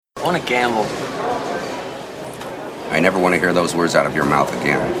I want to gamble. I never want to hear those words out of your mouth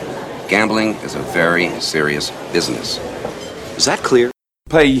again. Gambling is a very serious business. Is that clear?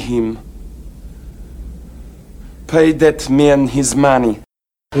 Pay him. Pay that man his money.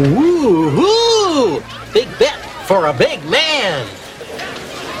 Woo-hoo! Big bet for a big man.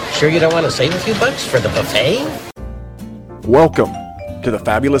 Sure you don't want to save a few bucks for the buffet? Welcome to the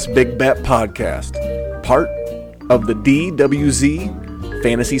Fabulous Big Bet Podcast, part of the DWZ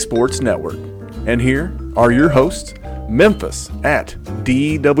Fantasy Sports Network. And here are your hosts, Memphis at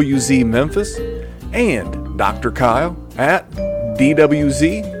DWZ Memphis and Dr. Kyle at DWZ_Dr.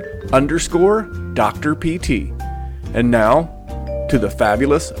 PT. And now to the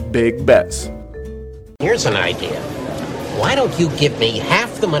Fabulous Big Bets. Here's an idea. Why don't you give me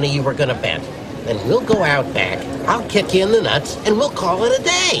half the money you were going to bet? Then we'll go out back, I'll kick you in the nuts, and we'll call it a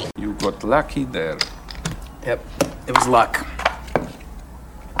day. You got lucky there. Yep, it was luck.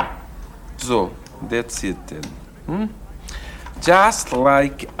 So, that's it then. Just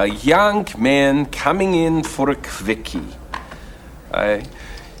like a young man coming in for a quickie. I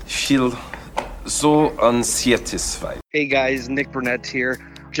feel so unsatisfied. Hey guys, Nick Burnett here.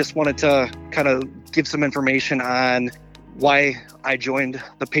 Just wanted to kind of give some information on why I joined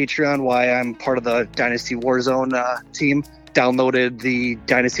the Patreon, why I'm part of the Dynasty Warzone team. Downloaded the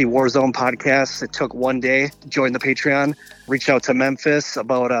Dynasty Warzone podcast. It took one day to join the Patreon. Reached out to Memphis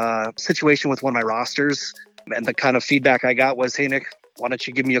about a situation with one of my rosters. And the kind of feedback I got was, hey, Nick, why don't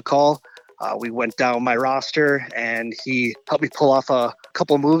you give me a call? We went down my roster, and he helped me pull off a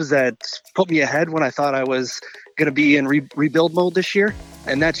couple of moves that put me ahead when I thought I was going to be in rebuild mode this year.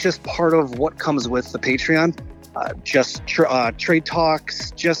 And that's just part of what comes with the Patreon. Just trade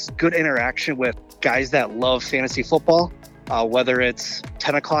talks, just good interaction with guys that love fantasy football. Whether it's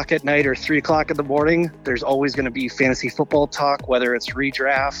 10 o'clock at night or 3 o'clock in the morning, there's always going to be fantasy football talk, whether it's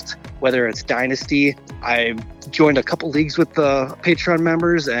redraft, whether it's dynasty. I joined a couple leagues with the Patreon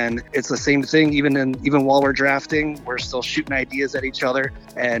members, and it's the same thing. Even while we're drafting, we're still shooting ideas at each other.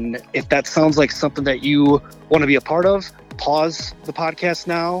 And if that sounds like something that you want to be a part of, pause the podcast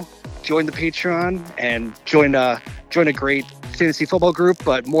now, join the Patreon, and join a great fantasy football group,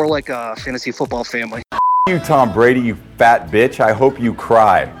 but more like a fantasy football family. You, Tom Brady, you fat bitch. I hope you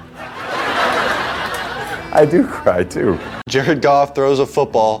cry. I do cry, too. Jared Goff throws a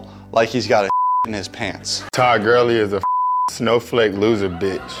football like he's got a in his pants. Todd Gurley is a snowflake loser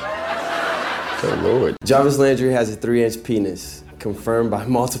bitch. Good Lord. Jarvis Landry has a 3-inch penis, confirmed by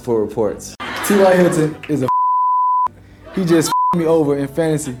multiple reports. T.Y. Hilton is a he just me over in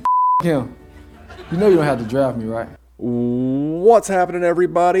fantasy. Him. You know you don't have to draft me, right? What's happening,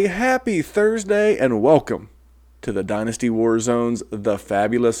 everybody? Happy Thursday and welcome to the Dynasty Warzone's The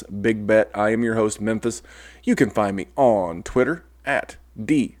Fabulous Big Bet. I am your host, Memphis. You can find me on Twitter at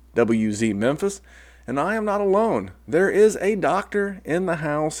DWZ Memphis, and I am not alone. There is a doctor in the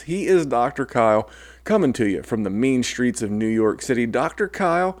house. He is Dr. Kyle, coming to you from the mean streets of New York City. Dr.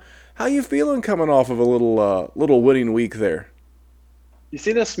 Kyle, how you feeling coming off of a little winning week there? You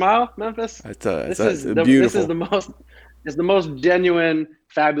see this smile, Memphis? It's beautiful. This is the most genuine,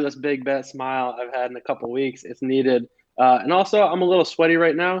 fabulous big bet smile I've had in a couple weeks. It's needed. And also, I'm a little sweaty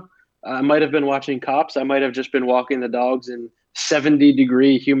right now. I might have been watching Cops. I might have just been walking the dogs in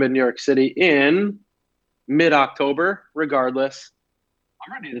 70-degree humid New York City in mid-October. Regardless,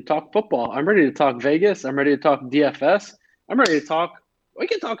 I'm ready to talk football. I'm ready to talk Vegas. I'm ready to talk DFS. I'm ready to talk. We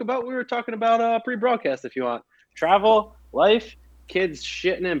were talking about pre-broadcast if you want. Travel, life. Kids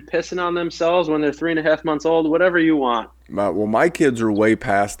shitting and pissing on themselves when they're 3.5 months old, whatever you want. Well, my kids are way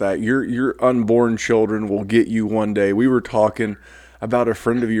past that. Your unborn children will get you one day. We were talking about a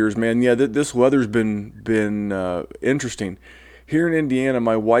friend of yours, man. Yeah, this weather's been interesting. Here in Indiana,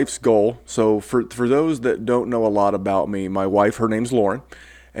 my wife's goal, so for those that don't know a lot about me, my wife, her name's Lauren,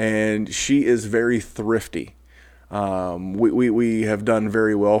 and she is very thrifty. We have done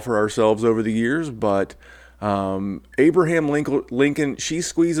very well for ourselves over the years, but Abraham Lincoln, she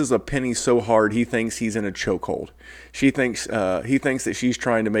squeezes a penny so hard he thinks he's in a chokehold. He thinks that she's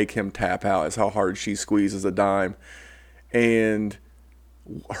trying to make him tap out. Is how hard she squeezes a dime. And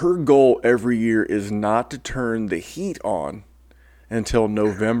her goal every year is not to turn the heat on until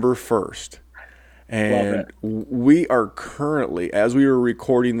November 1st. And we are currently, as we were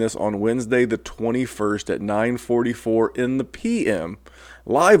recording this on Wednesday the 21st at 9:44 in the PM,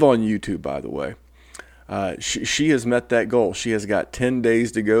 live on YouTube, by the way. She has met that goal. She has got 10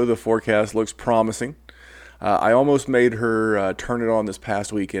 days to go. The forecast looks promising. I almost made her turn it on this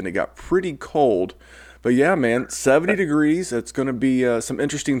past weekend. It got pretty cold. But yeah, man, 70 degrees. It's going to be some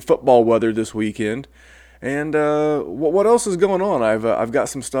interesting football weather this weekend. And what else is going on? I've got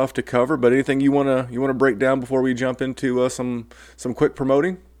some stuff to cover, but anything you wanna break down before we jump into some quick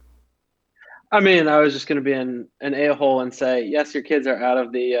promoting? I mean, I was just going to be an a-hole and say, yes, your kids are out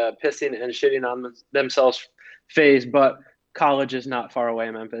of the pissing and shitting on themselves phase, but college is not far away,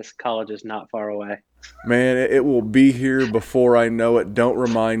 Memphis. College is not far away. Man, it will be here before I know it. Don't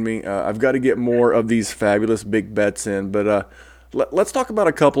remind me. I've got to get more of these fabulous big bets in, but let's talk about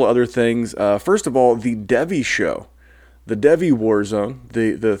a couple of other things. First of all, the Devi show. The Devi Warzone,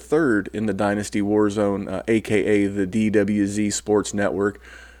 the third in the Dynasty Warzone, a.k.a. the DWZ Sports Network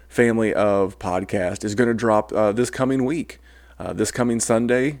family of podcast, is going to drop this coming week. This coming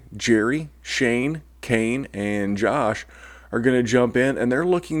Sunday, Jerry, Shane, Kane, and Josh are going to jump in, and they're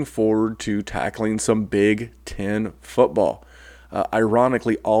looking forward to tackling some Big Ten football.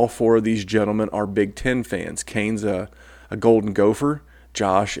 Ironically, all four of these gentlemen are Big Ten fans. Kane's a Golden Gopher.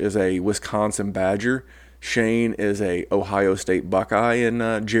 Josh is a Wisconsin Badger. Shane is a Ohio State Buckeye,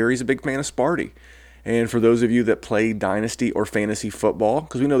 and Jerry's a big fan of Sparty. And for those of you that play Dynasty or Fantasy Football,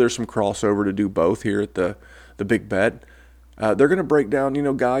 because we know there's some crossover to do both here at the Big Bet, they're going to break down,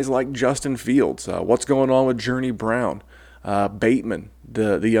 guys like Justin Fields, what's going on with Journey Brown, Bateman,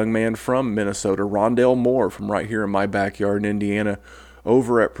 the young man from Minnesota, Rondale Moore from right here in my backyard in Indiana,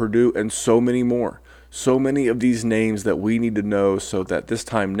 over at Purdue, and so many more. So many of these names that we need to know so that this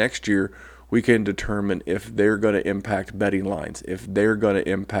time next year we can determine if they're going to impact betting lines, if they're going to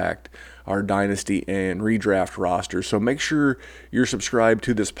impact our dynasty and redraft rosters. So make sure you're subscribed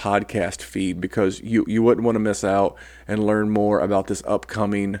to this podcast feed, because you wouldn't want to miss out and learn more about this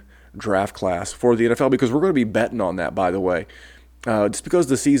upcoming draft class for the NFL, because we're going to be betting on that, by the way. Just because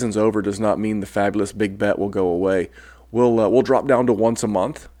the season's over does not mean the fabulous big bet will go away. We'll drop down to once a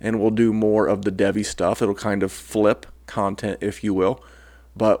month, and we'll do more of the Devi stuff. It'll kind of flip content, if you will.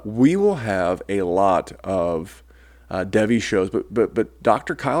 But we will have a lot of Devi shows. But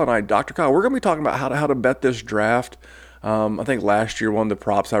Dr. Kyle and I, Dr. Kyle, we're going to be talking about how to bet this draft. I think last year one of the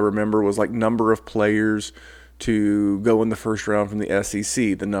props I remember was like number of players to go in the first round from the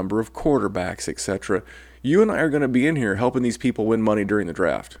SEC, the number of quarterbacks, etc. You and I are going to be in here helping these people win money during the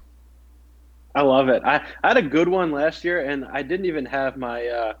draft. I love it. I had a good one last year, and I didn't even have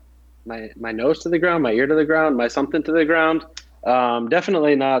my my nose to the ground, my ear to the ground, my something to the ground.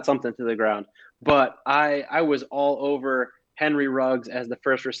 Definitely not something to the ground. But I was all over Henry Ruggs as the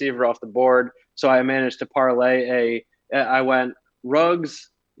first receiver off the board. So I managed to parlay I went Ruggs,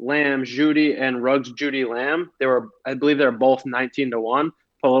 Lamb, Judy, and Ruggs, Judy, Lamb. I believe they were both 19-1.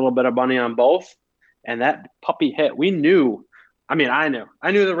 Put a little bit of money on both. And that puppy hit. I knew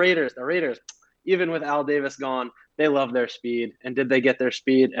the Raiders, even with Al Davis gone, they love their speed. And did they get their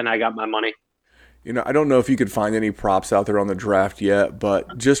speed? And I got my money. I don't know if you could find any props out there on the draft yet,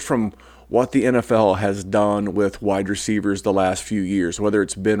 but just from what the NFL has done with wide receivers the last few years, whether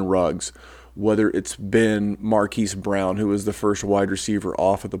it's been Ruggs, whether it's been Marquise Brown, who was the first wide receiver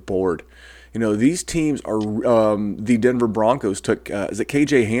off of the board. These teams are, the Denver Broncos took, is it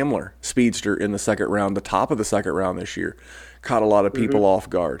KJ Hamler, speedster, in the second round, the top of the second round this year. Caught a lot of people off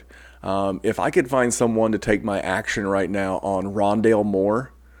guard. If I could find someone to take my action right now on Rondale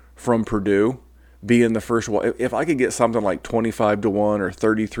Moore from Purdue, being the first one, if I could get something like 25-1 or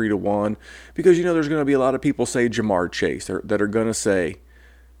 33-1, because there's going to be a lot of people say Jamar Chase that are going to say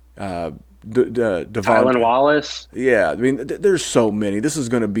Tylan Wallace. Yeah, there's so many. This is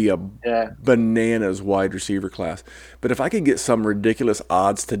going to be a bananas wide receiver class. But if I could get some ridiculous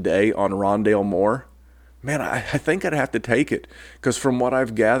odds today on Rondale Moore, man, I think I'd have to take it, because from what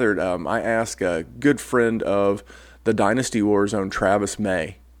I've gathered, I asked a good friend of the Dynasty Warzone, Travis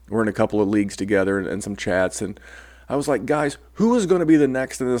May. We're in a couple of leagues together and some chats, and I was like, guys, who is going to be the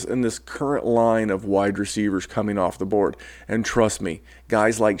next in this current line of wide receivers coming off the board? And trust me,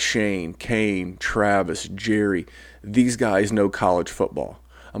 guys like Shane, Kane, Travis, Jerry, these guys know college football.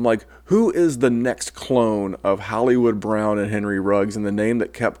 I'm like, who is the next clone of Hollywood Brown and Henry Ruggs? And the name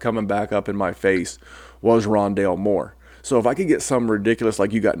that kept coming back up in my face was Rondale Moore. So if I could get some ridiculous,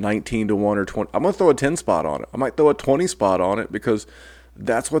 like you got 19-1 or 20, I'm going to throw a 10 spot on it. I might throw a 20 spot on it, because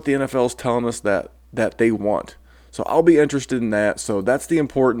that's what the NFL is telling us that they want. So I'll be interested in that. So that's the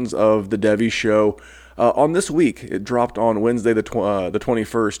importance of the Devi show. On this week, it dropped on Wednesday the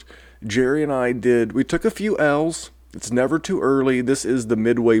 21st. Jerry and I we took a few L's. It's never too early. This is the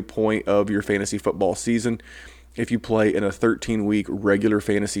midway point of your fantasy football season. If you play in a 13-week regular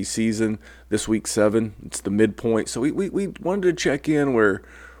fantasy season, this week 7, it's the midpoint. So we wanted to check in where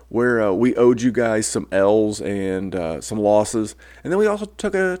we owed you guys some L's and some losses, and then we also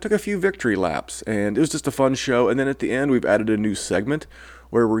took a few victory laps, and it was just a fun show. And then at the end, we've added a new segment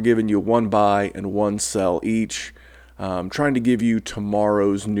where we're giving you one buy and one sell each, trying to give you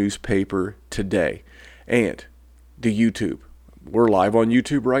tomorrow's newspaper today. And the YouTube. We're live on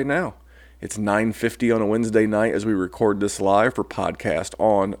YouTube right now. It's 9:50 on a Wednesday night as we record this live for podcast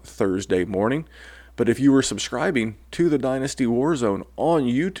on Thursday morning. But if you were subscribing to the Dynasty Warzone on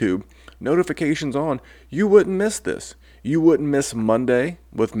YouTube, notifications on, you wouldn't miss this. You wouldn't miss Monday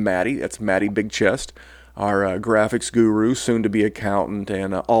with Maddie. That's Maddie Big Chest, our graphics guru, soon-to-be accountant,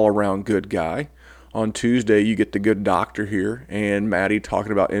 and all-around good guy. On Tuesday, you get the good doctor here, and Maddie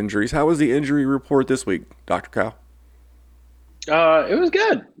talking about injuries. How was the injury report this week, Dr. Kyle? It was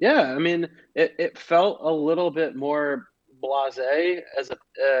good. Yeah, I mean, it felt a little bit more blasé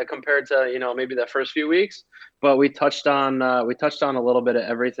compared to maybe the first few weeks, but we touched on a little bit of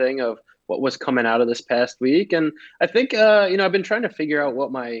everything of what was coming out of this past week, and I think I've been trying to figure out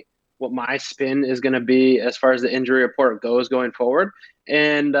what my spin is going to be as far as the injury report goes going forward,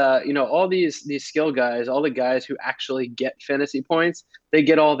 and all these skill guys, all the guys who actually get fantasy points, they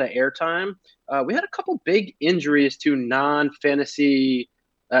get all the airtime. We had a couple big injuries to non-fantasy,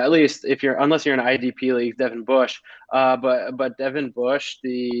 at least unless you're in an IDP league, Devin Bush. But Devin Bush,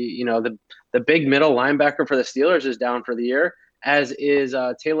 the big middle linebacker for the Steelers, is down for the year, as is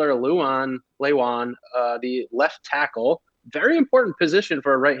Taylor Lewan, the left tackle. Very important position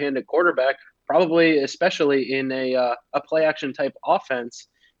for a right-handed quarterback, probably especially in a play-action type offense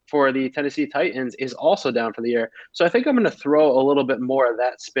for the Tennessee Titans, is also down for the year. So I think I'm going to throw a little bit more of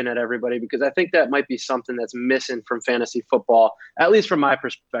that spin at everybody, because I think that might be something that's missing from fantasy football, at least from my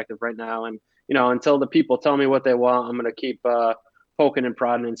perspective right now. And, until the people tell me what they want, I'm going to keep poking and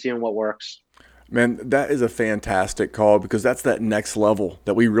prodding and seeing what works. Man, that is a fantastic call, because that's that next level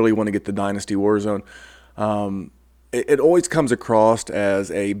that we really want to get the Dynasty Warzone. It always comes across as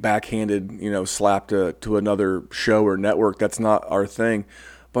a backhanded, slap to another show or network. That's not our thing.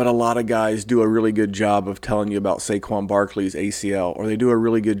 But a lot of guys do a really good job of telling you about Saquon Barkley's ACL, or they do a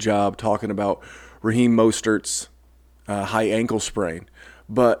really good job talking about Raheem Mostert's high ankle sprain.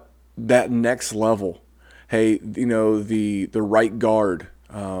 But that next level, hey, the right guard,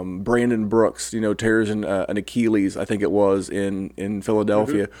 Brandon Brooks, tears an Achilles, I think it was, in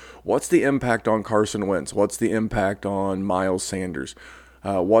Philadelphia. Mm-hmm. What's the impact on Carson Wentz? What's the impact on Miles Sanders?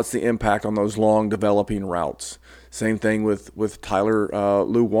 What's the impact on those long developing routes? Same thing with Tyler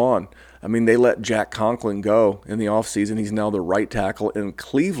Lewan. I mean, they let Jack Conklin go in the offseason. He's now the right tackle in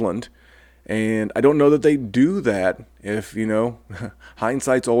Cleveland. And I don't know that they do that if,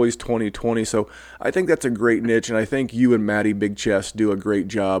 hindsight's always 20/20. So I think that's a great niche, and I think you and Maddie Big Chest do a great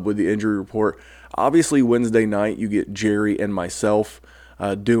job with the injury report. Obviously, Wednesday night you get Jerry and myself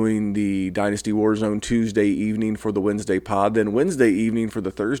doing the Dynasty Warzone Tuesday evening for the Wednesday pod. Then Wednesday evening for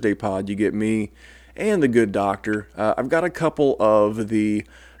the Thursday pod, you get me and the good doctor. I've got a couple of the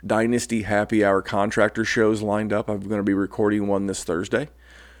Dynasty Happy Hour contractor shows lined up. I'm going to be recording one this Thursday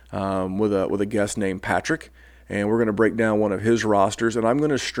with a guest named Patrick, and we're going to break down one of his rosters, and I'm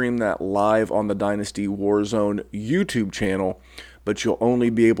going to stream that live on the Dynasty Warzone YouTube channel, but you'll only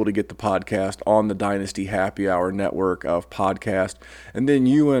be able to get the podcast on the Dynasty Happy Hour network of podcast. And then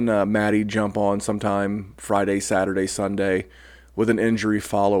you and Maddie jump on sometime Friday, Saturday, Sunday with an injury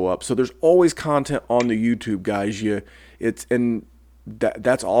follow-up. So there's always content on the YouTube, guys.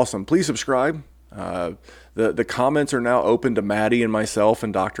 That's awesome. Please subscribe. The comments are now open to Maddie and myself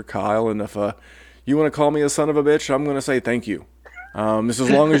and Dr. Kyle, and if you want to call me a son of a bitch, I'm going to say thank you. Just as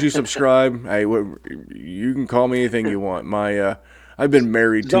long as you subscribe, hey, you can call me anything you want. I've been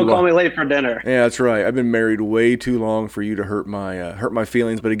married too long. Don't call me late for dinner. Yeah, that's right. I've been married way too long for you to hurt my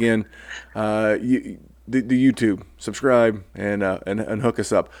feelings. But again, the YouTube, subscribe and hook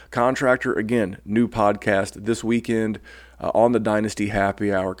us up. Contractor, again, new podcast this weekend on the Dynasty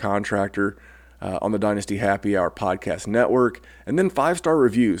Happy Hour. Contractor on the Dynasty Happy Hour podcast network, and then 5-star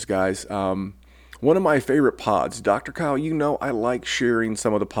reviews, guys. One of my favorite pods, Dr. Kyle, I like sharing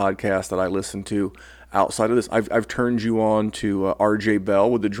some of the podcasts that I listen to outside of this. I've turned you on to RJ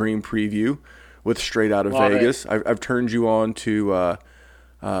Bell with the Dream Preview with Straight Out of Love Vegas. I've turned you on to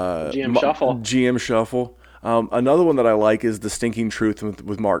GM Shuffle. Another one that I like is The Stinking Truth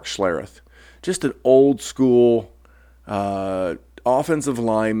with Mark Schlereth. Just an old school offensive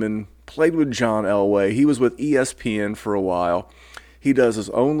lineman, played with John Elway. He was with ESPN for a while. He does his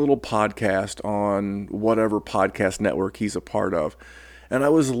own little podcast on whatever podcast network he's a part of. And I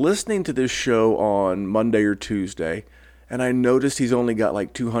was listening to this show on Monday or Tuesday, and I noticed he's only got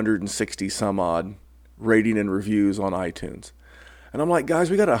like 260 some odd rating and reviews on iTunes. And I'm like,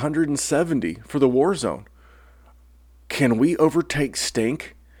 guys, we got 170 for the Warzone. Can we overtake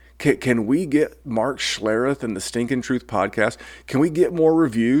Stink? Can we get Mark Schlereth and the Stinkin' Truth podcast? Can we get more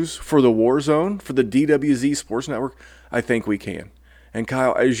reviews for the Warzone, for the DWZ Sports Network? I think we can. And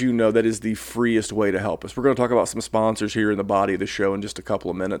Kyle, as you know, that is the freest way to help us. We're going to talk about some sponsors here in the body of the show in just a couple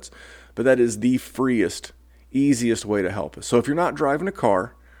of minutes, but that is the freest, easiest way to help us. So if you're not driving a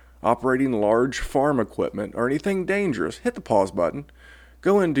car, operating large farm equipment, or anything dangerous, hit the pause button.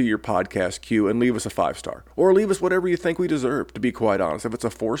 Go into your podcast queue and leave us a 5-star. Or leave us whatever you think we deserve, to be quite honest. If it's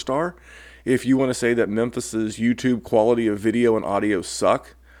a 4-star, if you want to say that Memphis's YouTube quality of video and audio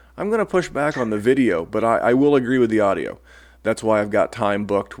suck, I'm going to push back on the video, but I will agree with the audio. That's why I've got time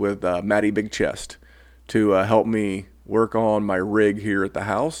booked with Matty Big Chest to help me work on my rig here at the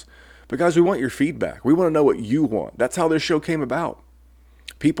house. But guys, we want your feedback. We want to know what you want. That's how this show came about.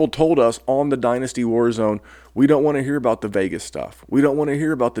 People told us on the Dynasty Warzone, we don't want to hear about the Vegas stuff. We don't want to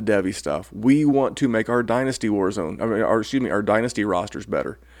hear about the Devi stuff. We want to make our Dynasty Warzone, our Dynasty rosters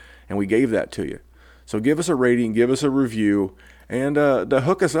better. And we gave that to you. So give us a rating, give us a review, and to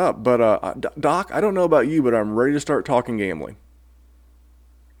hook us up. But Doc, I don't know about you, but I'm ready to start talking gambling.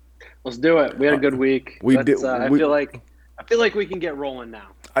 Let's do it. We had a good week. I feel like we can get rolling now.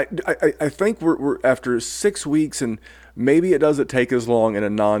 I think we're after 6 weeks, and maybe it doesn't take as long in a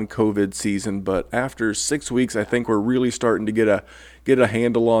non-COVID season, but after 6 weeks, I think we're really starting to get a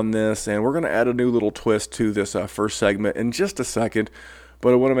handle on this, and we're going to add a new little twist to this first segment in just a second.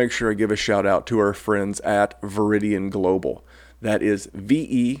 But I want to make sure I give a shout out to our friends at Viridian Global. That is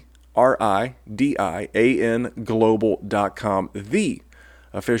VERIDIAN Global.com, the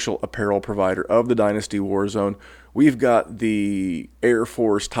official apparel provider of the Dynasty Warzone. We've got the Air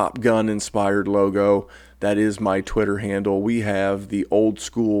Force Top Gun inspired logo. That is my Twitter handle. We have the old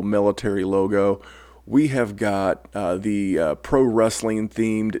school military logo. We have got the pro wrestling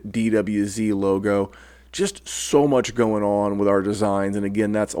themed DWZ logo. Just so much going on with our designs. And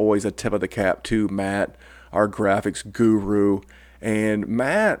again, that's always a tip of the cap to Matt, our graphics guru. And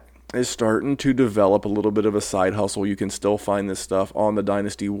Matt is starting to develop a little bit of a side hustle. You can still find this stuff on the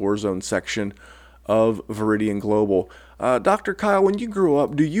Dynasty Warzone section of Viridian Global. Dr. Kyle, when you grew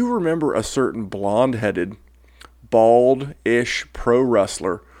up, do you remember a certain blonde-headed, bald-ish pro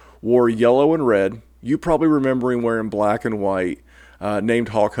wrestler, wore yellow and red, you probably remember him wearing black and white, named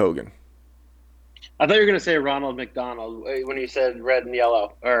Hulk Hogan? I thought you were going to say Ronald McDonald when you said red and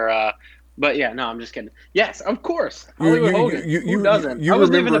yellow. But yeah, no, I'm just kidding. Yes, of course. Hollywood Hogan. Who doesn't? I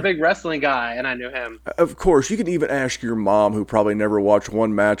wasn't even a big wrestling guy, and I knew him. Of course. You can even ask your mom, who probably never watched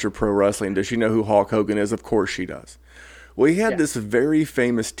one match of pro wrestling. Does she know who Hulk Hogan is? Of course she does. Well, he had this very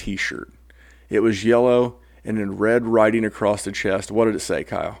famous T-shirt. It was yellow and in red writing across the chest. What did it say,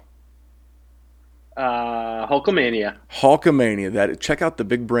 Kyle? Hulkamania. Hulkamania. Check out the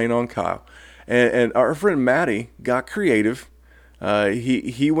big brain on Kyle. And our friend Matty got creative.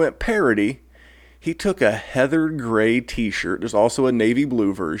 He went parody. He took a heathered gray T-shirt. There's also a navy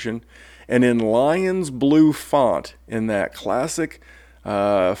blue version. And in Lions blue font, in that classic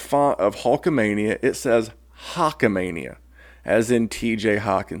font of Hulkamania, it says Hawkamania, as in T.J.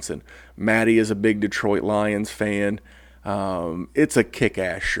 Hawkinson. Matty is a big Detroit Lions fan. It's a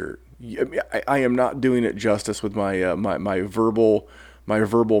kick-ass shirt. I am not doing it justice with my my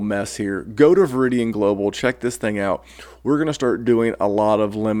verbal mess here. Go to Viridian Global, check this thing out. We're going to start doing a lot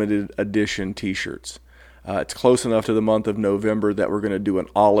of limited edition T-shirts. It's close enough to the month of November that we're going to do an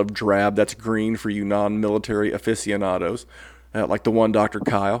olive drab. That's green for you non-military aficionados, like the one Dr.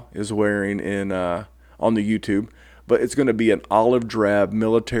 Kyle is wearing on the YouTube. But it's going to be an olive drab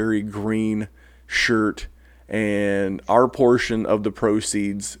military green shirt, and our portion of the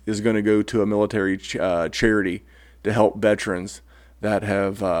proceeds is going to go to a military charity to help veterans that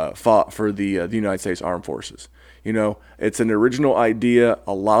have fought for the United States Armed Forces. You know, it's an original idea.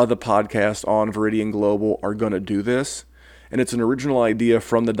 A lot of the podcasts on Viridian Global are going to do this. And it's an original idea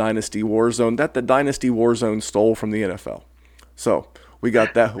from the Dynasty Warzone that the Dynasty Warzone stole from the NFL. So we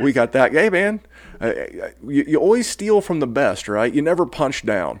got that. Hey, man, you always steal from the best, right? You never punch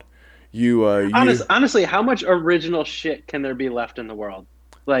down. Honestly, how much original shit can there be left in the world?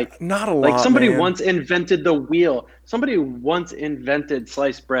 Like, not a lot. Like, somebody man. once invented the wheel. Somebody once invented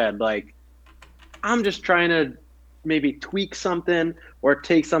sliced bread. Like, I'm just trying to maybe tweak something or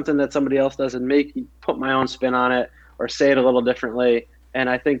take something that somebody else does and put my own spin on it or say it a little differently. And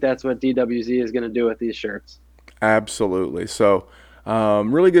I think that's what DWZ is going to do with these shirts. Absolutely. So,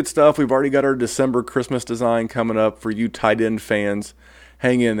 really good stuff. We've already got our December Christmas design coming up for you tight end fans.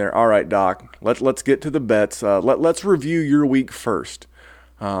 Hang in there. All right, Doc. Let's get to the bets. Let's review your week first.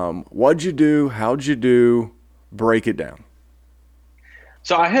 What'd you do? How'd you do? Break it down.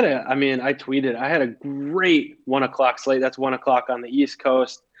 So I tweeted, I had a great 1:00 slate. That's 1:00 on the East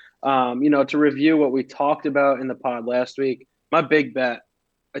Coast. To review what we talked about in the pod last week, my big bet,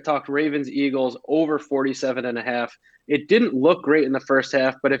 I talked Ravens Eagles over 47.5. It didn't look great in the first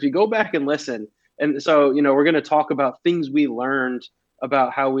half, but if you go back and listen, and so, we're going to talk about things we learned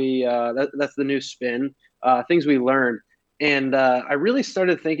about how that's the new spin, things we learned. And I really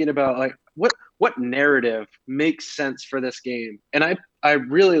started thinking about like what narrative makes sense for this game. And I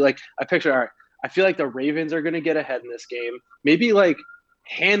really I picture, all right, I feel like the Ravens are going to get ahead in this game, maybe like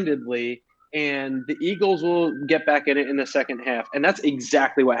handedly, and the Eagles will get back in it in the second half. And that's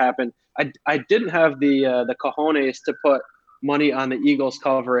exactly what happened. I didn't have the cojones to put money on the Eagles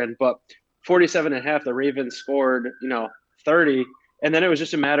covering, but 47.5, the Ravens scored, 30. And then it was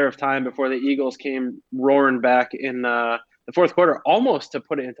just a matter of time before the Eagles came roaring back in the fourth quarter, almost to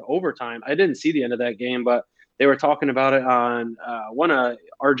put it into overtime. I didn't see the end of that game, but they were talking about it on one of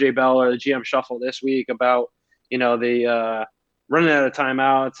RJ Bell or the GM Shuffle this week about, the running out of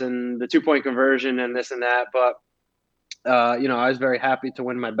timeouts and the 2-point conversion and this and that. But, I was very happy to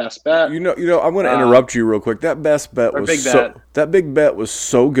win my best bet. I'm going to interrupt you real quick. That best bet was that big bet was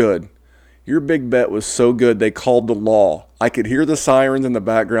so good. Your big bet was so good, they called the law. I could hear the sirens in the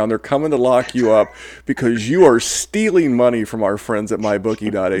background. They're coming to lock you up because you are stealing money from our friends at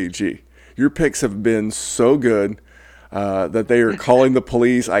mybookie.ag. Your picks have been so good that they are calling the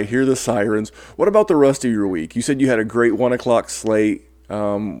police. I hear the sirens. What about the rest of your week? You said you had a great 1 o'clock slate.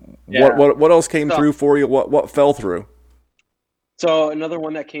 What else came through for you? What fell through? So another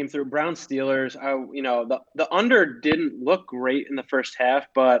one that came through, Browns Steelers. The under didn't look great in the first half,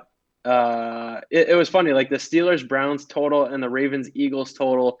 but it was funny. Like the Steelers Browns total and the Ravens Eagles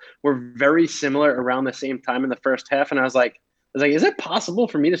total were very similar around the same time in the first half, and I was like, is it possible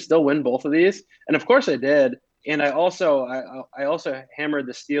for me to still win both of these? And of course I did. And I also hammered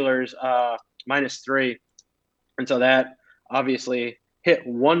the Steelers -3, and so that obviously hit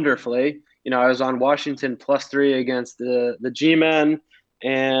wonderfully. I was on Washington +3 against the G-Men,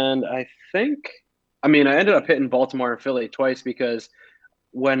 and I ended up hitting Baltimore and Philly twice because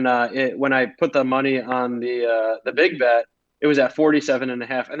when I put the money on the big bet, it was at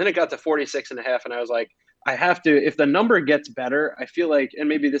 47.5, and then it got to 46.5, and I was like, I have to, if the number gets better, I feel like, and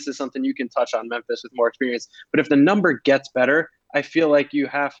maybe this is something you can touch on, Memphis, with more experience, but if the number gets better, I feel like you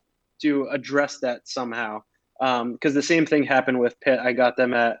have to address that somehow. Because the same thing happened with Pitt. I got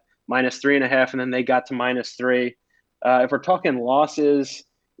them at -3.5, and then they got to -3. If we're talking losses,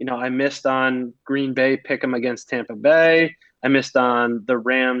 I missed on Green Bay pick 'em against Tampa Bay. I missed on the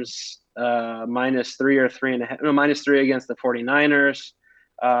Rams -3 or 3.5, -3 against the 49ers.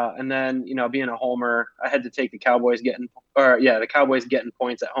 And then, being a homer, I had to take the Cowboys getting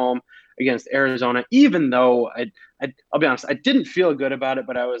points at home against Arizona, even though I'll be honest, I didn't feel good about it,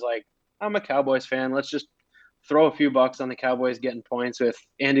 but I was like, I'm a Cowboys fan. Let's just throw a few bucks on the Cowboys getting points with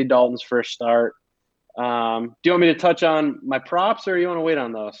Andy Dalton's first start. Do you want me to touch on my props, or you want to wait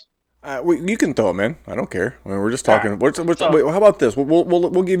on those? You can throw them in. I don't care. I mean, we're just talking. Wait, how about this?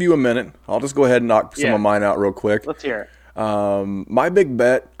 We'll give you a minute. I'll just go ahead and knock some of mine out real quick. Let's hear it. My big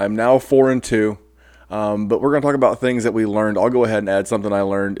bet, I'm now 4-2, but we're going to talk about things that we learned. I'll go ahead and add something I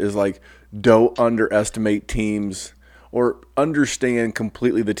learned is don't underestimate teams or understand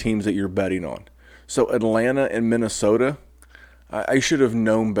completely the teams that you're betting on. So Atlanta and Minnesota, I should have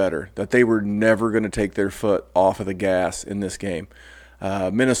known better that they were never going to take their foot off of the gas in this game.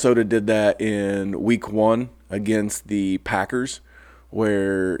 Minnesota did that in week 1 against the Packers,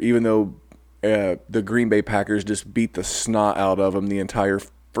 where even though the Green Bay Packers just beat the snot out of them the entire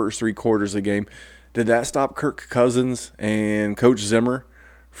first 3 quarters of the game, did that stop Kirk Cousins and Coach Zimmer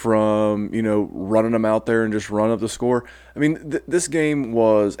from, running them out there and just run up the score? I mean, this game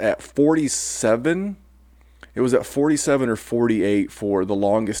was at 47. It was at 47 or 48 for the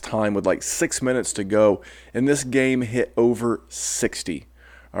longest time with 6 minutes to go, and this game hit over 60.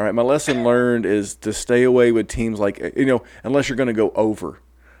 All right, my lesson learned is to stay away with teams unless you're going to go over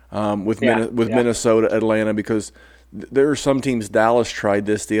with Minnesota, Atlanta, because there are some teams. Dallas tried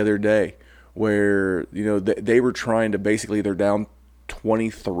this the other day where they were trying to they're down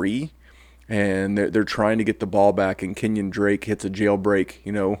 23 and they're trying to get the ball back, and Kenyon Drake hits a jailbreak,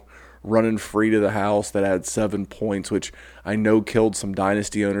 running free to the house that had 7 points, which I know killed some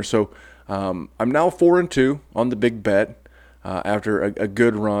dynasty owners. So I'm now 4-2 on the big bet after a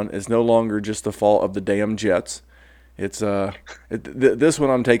good run. It's no longer just the fault of the damn Jets. It's this one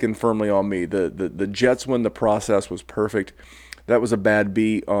I'm taking firmly on me. The Jets win. The process was perfect. That was a bad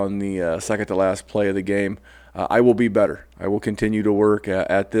beat on the second to last play of the game. I will be better. I will continue to work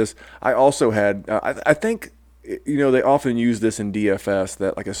at this. I also had I think they often use this in DFS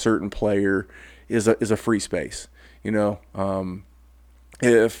that a certain player is a free space.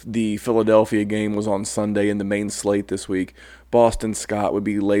 if the Philadelphia game was on Sunday in the main slate this week, Boston Scott would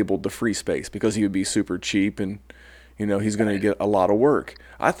be labeled the free space because he would be super cheap and he's going to get a lot of work.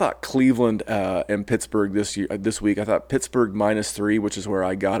 I thought Cleveland and Pittsburgh this week. I thought Pittsburgh -3, which is where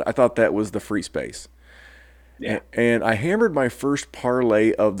I got it. I thought that was the free space. Yeah. And I hammered my first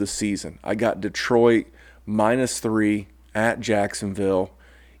parlay of the season. I got Detroit -3 at Jacksonville.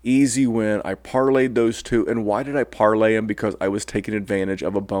 Easy win. I parlayed those two. And why did I parlay them? Because I was taking advantage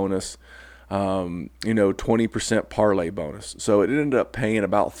of a bonus, 20% parlay bonus. So it ended up paying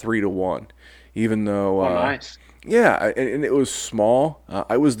about 3-1, even though. Nice. Yeah, and it was small.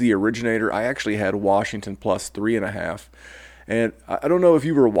 I was the originator. I actually had Washington +3.5. And I don't know if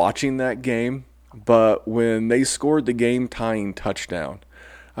you were watching that game, but when they scored the game-tying touchdown,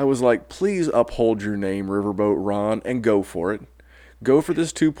 I was like, please uphold your name, Riverboat Ron, and go for it. Go for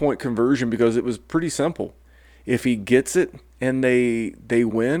this 2-point conversion because it was pretty simple. If he gets it and they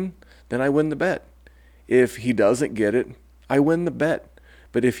win, then I win the bet. If he doesn't get it, I win the bet.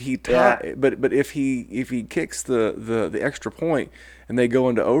 But if he but if he kicks the extra point and they go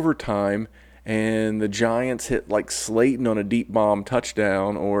into overtime and the Giants hit like Slayton on a deep bomb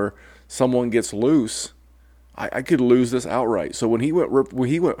touchdown or someone gets loose, I could lose this outright. So when he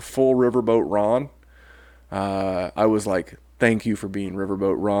went full Riverboat Ron, I was like, thank you for being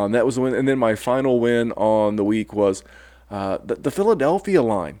Riverboat Ron. That was the win. And then my final win on the week was the Philadelphia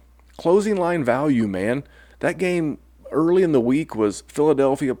line. Closing line value, man. That game early in the week was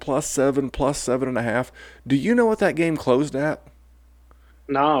Philadelphia +7, +7.5. Do you know what that game closed at?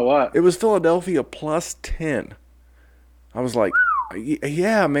 No, what? It was Philadelphia +10. I was like,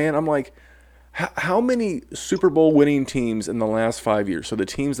 yeah, man. I'm like, how many Super Bowl winning teams in the last 5 years, so the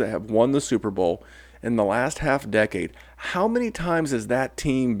teams that have won the Super Bowl in the last half decade, how many times has that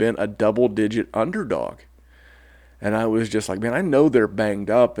team been a double-digit underdog? And I was just like, man, I know they're banged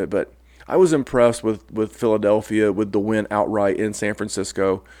up, but I was impressed with Philadelphia with the win outright in San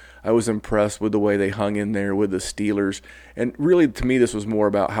Francisco. I was impressed with the way they hung in there with the Steelers. And really, to me, this was more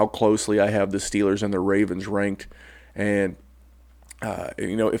about how closely I have the Steelers and the Ravens ranked. And,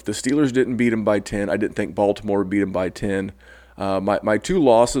 if the Steelers didn't beat them by 10, I didn't think Baltimore would beat them by 10. My two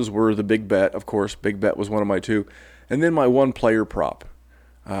losses were the big bet, of course. Big bet was one of my two. And then my one player prop.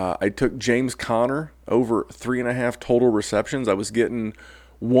 I took James Conner over 3.5 total receptions. I was getting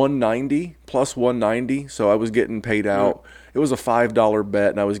 190 plus 190, so I was getting paid out. It was a $5 bet,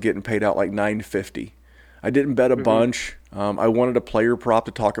 and I was getting paid out like $9.50. I didn't bet a bunch. I wanted a player prop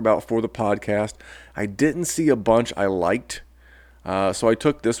to talk about for the podcast. I didn't see a bunch I liked, so I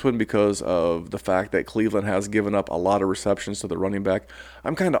took this one because of the fact that Cleveland has given up a lot of receptions to the running back.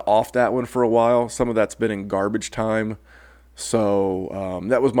 I'm kind of off that one for a while. Some of that's been in garbage time. So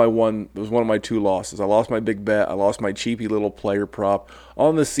that was one of my two losses. I lost my big bet. I lost my cheapy little player prop.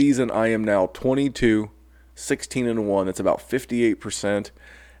 On the season, I am now 22, 16-1. That's about 58%.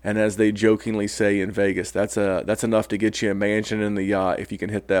 And as they jokingly say in Vegas, that's enough to get you a mansion in the yacht if you can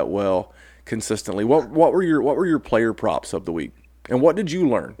hit that well consistently. What were your player props of the week, and what did you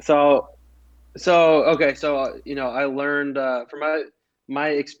learn? So I learned from my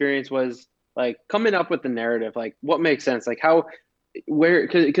experience was like coming up with the narrative, like what makes sense, like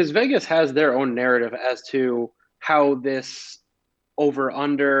because Vegas has their own narrative as to how this over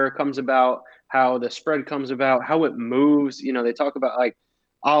under comes about, how the spread comes about, how it moves. They talk about like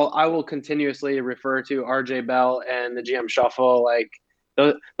I will continuously refer to RJ Bell and the GM Shuffle. Like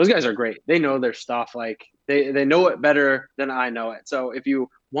those guys are great. They know their stuff. Like they know it better than I know it. So if you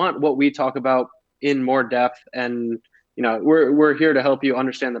want what we talk about in more depth, and we're here to help you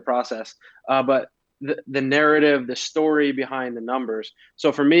understand the process. But the narrative, the story behind the numbers.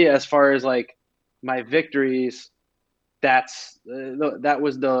 So for me, as far as like my victories, that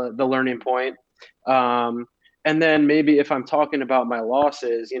was the learning point. And then maybe if I'm talking about my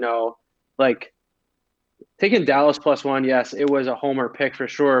losses, like taking Dallas +1, yes, it was a homer pick for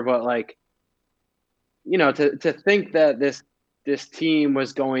sure. But like, to think that this team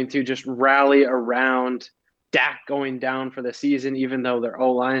was going to just rally around Dak going down for the season, even though their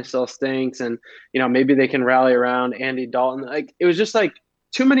O-line still stinks, and maybe they can rally around Andy Dalton. Like it was just like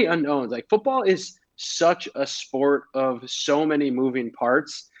too many unknowns. Like football is such a sport of so many moving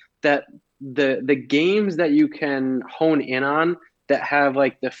parts that the games that you can hone in on that have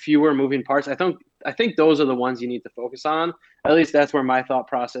like the fewer moving parts, I think those are the ones you need to focus on. At least that's where my thought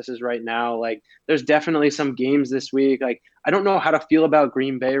process is right now. Like there's definitely some games this week. Like I don't know how to feel about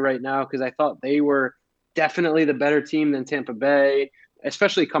Green Bay right now because I thought they were definitely the better team than Tampa Bay,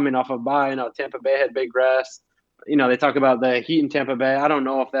 especially coming off of bye. Tampa Bay had big rest. They talk about the heat in Tampa Bay. I don't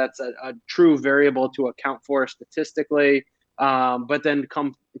know if that's a true variable to account for statistically. But then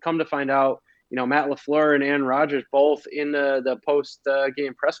come to find out, Matt LaFleur and Aaron Rodgers both in the post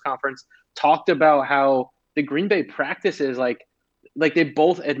game press conference talked about how the Green Bay practices, like they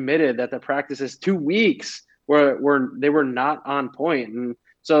both admitted that the practices 2 weeks were they were not on point. And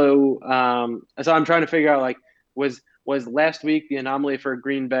so I'm trying to figure out, like, was last week the anomaly for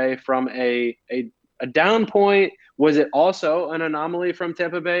Green Bay from a down point? Was it also an anomaly from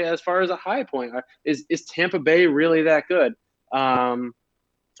Tampa Bay as far as a high point? Is Tampa Bay really that good?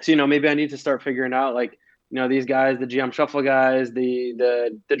 So, maybe I need to start figuring out, like, these guys, the GM Shuffle guys,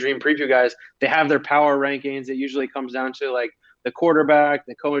 the Dream Preview guys, they have their power rankings. It usually comes down to, like, the quarterback,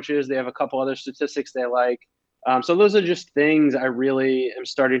 the coaches. They have a couple other statistics they like. So those are just things I really am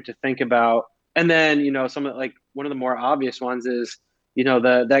starting to think about. And then, some of, like, one of the more obvious ones is,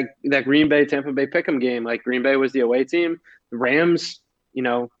 that Green Bay Tampa Bay pick'em game. Like, Green Bay was the away team. The Rams,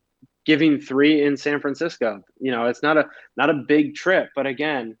 giving 3 in San Francisco. It's not a big trip, but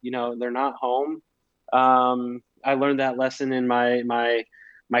again, they're not home. I learned that lesson in my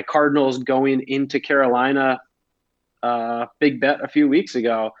Cardinals going into Carolina big bet a few weeks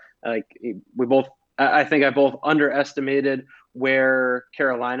ago. Like, I think I both underestimated where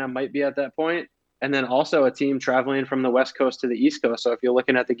Carolina might be at that point, and then also a team traveling from the West Coast to the East Coast. So if you're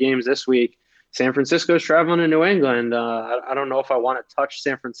looking at the games this week, San Francisco's traveling to New England. I don't know if I want to touch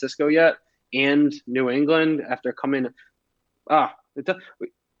San Francisco yet and New England after coming.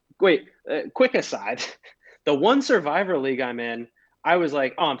 Quick aside. The one Survivor League I'm in, I was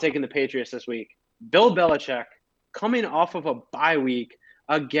like, I'm taking the Patriots this week. Bill Belichick coming off of a bye week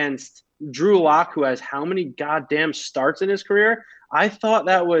against Drew Lock, who has how many goddamn starts in his career? I thought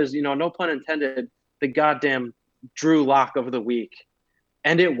that was, no pun intended, the goddamn Drew Lock of the week.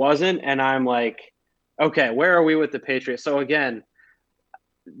 And it wasn't. And I'm like, okay, where are we with the Patriots? So again,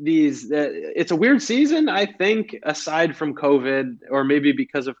 it's a weird season, I think, aside from COVID, or maybe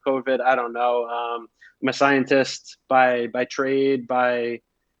because of COVID. I don't know. I'm a scientist by trade, by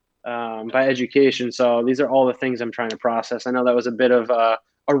education. So these are all the things I'm trying to process. I know that was a bit of a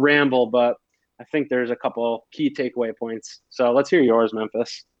ramble, but I think there's a couple key takeaway points. So let's hear yours,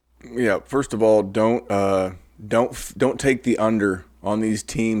 Memphis. Yeah. First of all, don't take the under on these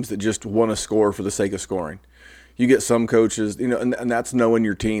teams that just want to score for the sake of scoring. You get some coaches, and that's knowing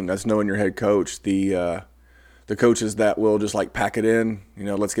your team. That's knowing your head coach. The coaches that will just, like, pack it in,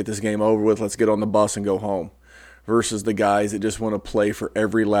 let's get this game over with, let's get on the bus and go home, versus the guys that just want to play for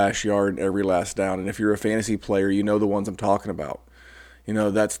every last yard and every last down. And if you're a fantasy player, you know the ones I'm talking about.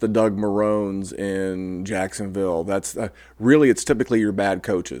 That's the Doug Marones in Jacksonville. That's really, it's typically your bad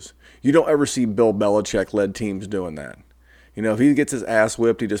coaches. You don't ever see Bill Belichick-led teams doing that. If he gets his ass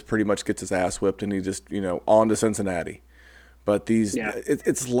whipped, he just pretty much gets his ass whipped, and he just, on to Cincinnati. But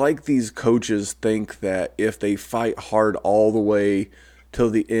it's like these coaches think that if they fight hard all the way till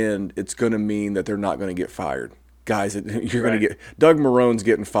the end, it's going to mean that they're not going to get fired. Guys, you're going to get – Doug Marone's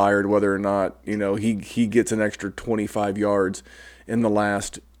getting fired whether or not, he gets an extra 25 yards in the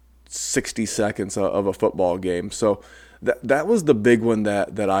last 60 seconds of a football game. So that was the big one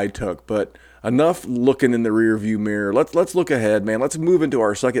that I took. But enough looking in the rearview mirror. Let's look ahead, man. Let's move into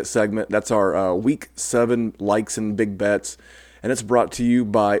our second segment. That's our Week 7 likes and big bets, and it's brought to you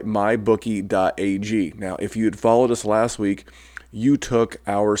by mybookie.ag. Now, if you had followed us last week, you took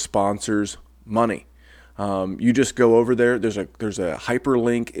our sponsors' money. You just go over there. There's a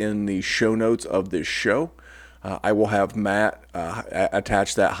hyperlink in the show notes of this show. I will have Matt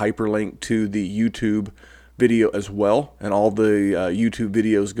attach that hyperlink to the YouTube video as well, and all the YouTube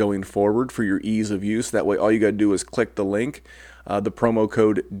videos going forward for your ease of use. That way, all you got to do is click the link. The promo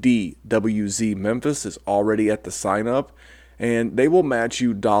code DWZ Memphis is already at the sign up, and they will match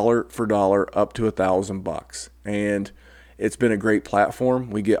you dollar for dollar up to $1,000. And it's been a great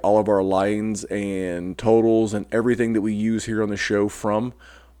platform. We get all of our lines and totals and everything that we use here on the show from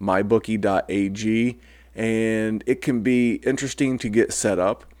mybookie.ag, and it can be interesting to get set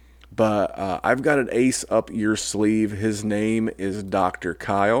up. But I've got an ace up your sleeve. His name is Dr.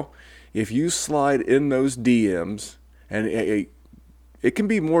 Kyle. If you slide in those DMs, and it can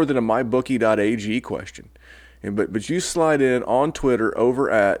be more than a mybookie.ag question, but you slide in on Twitter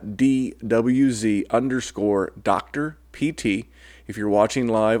over at DWZ_Dr. PT. If you're watching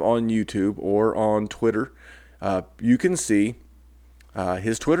live on YouTube or on Twitter, you can see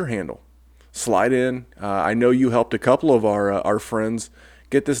his Twitter handle. Slide in. I know you helped a couple of our friends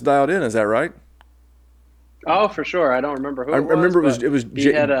get this dialed in. Is that right? Oh, for sure. I don't remember who it was. I remember it was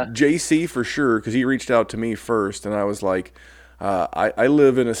JC for sure, because he reached out to me first, and I was like, I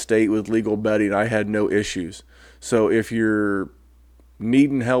live in a state with legal betting. I had no issues. So if you're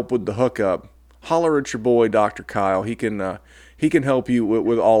needing help with the hookup, holler at your boy, Dr. Kyle. He can help you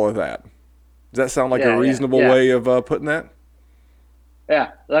with all of that. Does that sound like a reasonable way of putting that?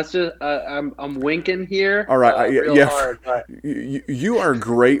 Yeah, that's just I'm winking here. All right, real hard. But. You are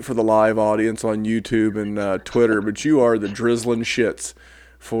great for the live audience on YouTube and Twitter, but you are the drizzling shits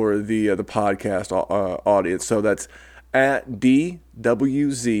for the podcast audience. So that's at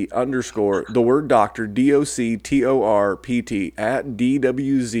DWZ underscore the word doctor DOCTORPT at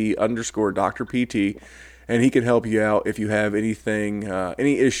DWZ underscore Dr. PT, and he can help you out if you have anything,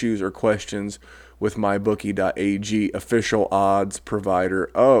 any issues or questions with mybookie.ag, official odds provider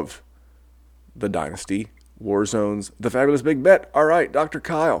of the Dynasty Warzone's The Fabulous Big Bet. All right, Dr.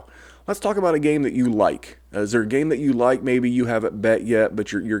 Kyle, let's talk about a game that you like. Is there a game that you like, maybe you haven't bet yet,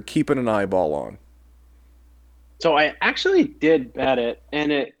 but you're keeping an eyeball on? So I actually did bet it,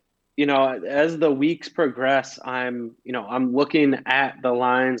 and it, as the weeks progress, I'm looking at the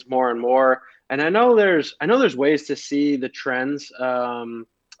lines more and more, and I know there's ways to see the trends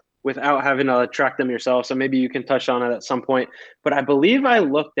without having to track them yourself. So maybe you can touch on it at some point. But I believe I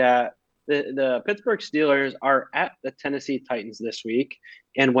looked at the Pittsburgh Steelers are at the Tennessee Titans this week,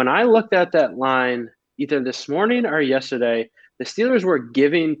 and when I looked at that line either this morning or yesterday, the Steelers were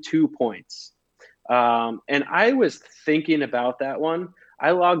giving 2 points. And I was thinking about that one.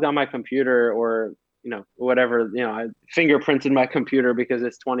 I logged on my computer or, whatever, I fingerprinted my computer because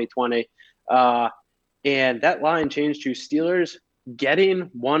it's 2020. And that line changed to Steelers getting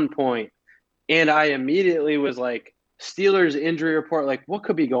 1 point. And I immediately was like, Steelers injury report, like what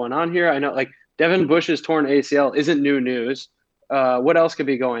could be going on here? I know like Devin Bush's torn ACL isn't new news. What else could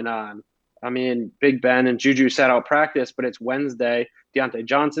be going on? I mean, Big Ben and Juju sat out practice, but it's Wednesday. Deontay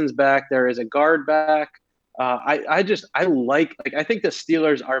Johnson's back. There is a guard back. I think the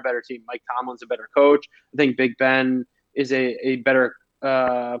Steelers are a better team. Mike Tomlin's a better coach. I think Big Ben is a better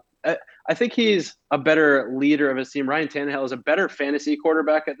I think he's a better leader of his team. Ryan Tannehill is a better fantasy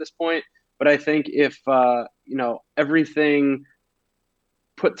quarterback at this point. But I think if, everything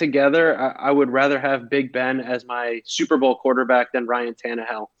put together, I would rather have Big Ben as my Super Bowl quarterback than Ryan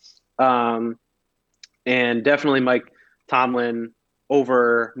Tannehill. And definitely Mike Tomlin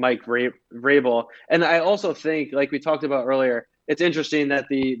over Mike Vrabel. And I also think, like we talked about earlier, it's interesting that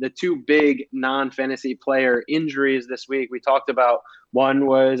the two big non-fantasy player injuries this week, we talked about, one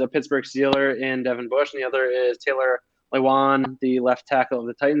was a Pittsburgh Steeler in Devin Bush, and the other is Taylor Lewan, the left tackle of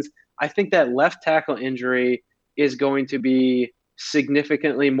the Titans. I think that left tackle injury is going to be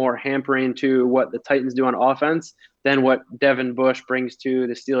significantly more hampering to what the Titans do on offense than what Devin Bush brings to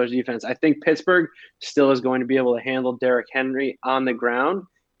the Steelers defense. I think Pittsburgh still is going to be able to handle Derrick Henry on the ground.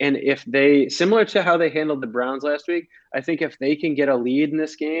 And if they, similar to how they handled the Browns last week, I think if they can get a lead in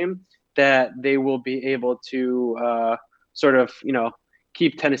this game, that they will be able to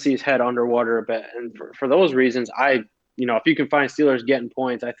keep Tennessee's head underwater a bit. And for those reasons, if you can find Steelers getting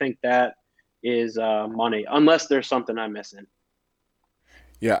points, I think that is money, unless there's something I'm missing.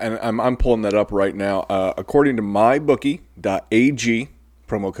 Yeah, and I'm pulling that up right now. According to mybookie.ag,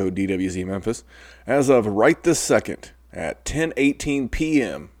 promo code DWZ Memphis, as of right this second at 10:18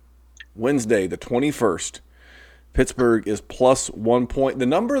 p.m., Wednesday the 21st, Pittsburgh is plus 1 point. The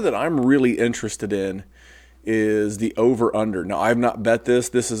number that I'm really interested in is the over-under. Now, I have not bet this.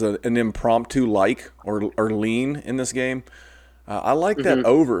 This is an impromptu or lean in this game. I like that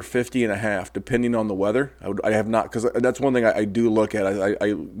over 50.5, depending on the weather. I have not, because that's one thing I do look at.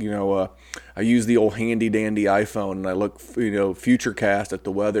 I use the old handy dandy iPhone and I look, futurecast at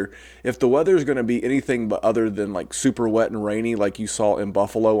the weather. If the weather is going to be anything but other than like super wet and rainy, like you saw in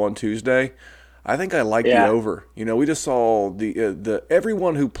Buffalo on Tuesday, I think I like the over. We just saw the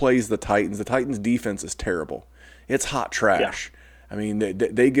everyone who plays the Titans defense is terrible. It's hot trash. Yeah. I mean,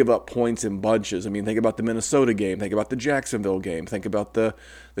 they give up points in bunches. I mean, think about the Minnesota game. Think about the Jacksonville game. Think about the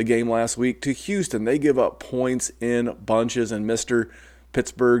game last week to Houston. They give up points in bunches, and Mr.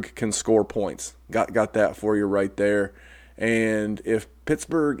 Pittsburgh can score points. Got that for you right there. And if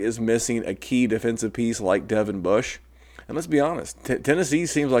Pittsburgh is missing a key defensive piece like Devin Bush, and let's be honest, Tennessee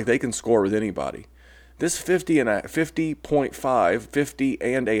seems like they can score with anybody. This 50.5, 50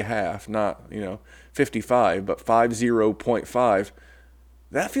 and a half, not 55, but 50.5.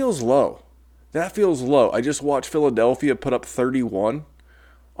 That feels low. I just watched Philadelphia put up 31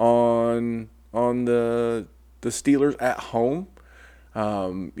 on the Steelers at home.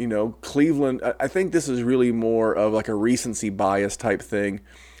 Cleveland, I think this is really more of like a recency bias type thing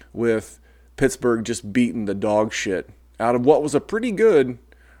with Pittsburgh just beating the dog shit out of what was a pretty good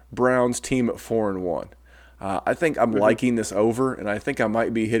Browns team at 4-1. I think I'm liking this over, and I think I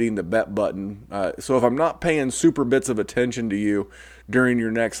might be hitting the bet button. So if I'm not paying super bits of attention to you during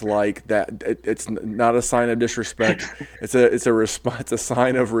your next like, that it's not a sign of disrespect. It's a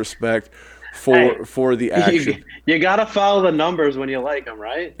sign of respect for the action. You got to follow the numbers when you like them,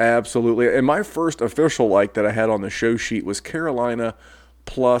 right? Absolutely. And my first official like that I had on the show sheet was Carolina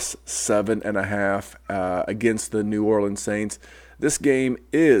plus 7.5 against the New Orleans Saints. This game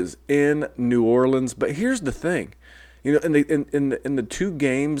is in New Orleans, but here's the thing. You know, in the two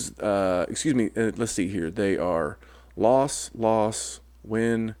games, let's see here. They are loss,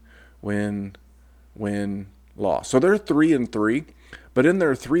 win, loss. So they're 3-3, but in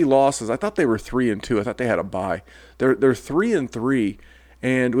their 3 losses, I thought they were 3-2. I thought they had a bye. They're 3-3,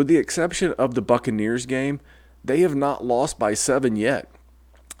 and with the exception of the Buccaneers game, they have not lost by 7 yet.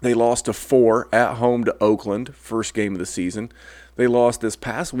 They lost to 4 at home to Oakland, first game of the season. They lost this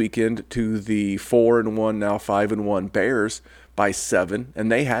past weekend to the 4-1, now 5-1 Bears by 7,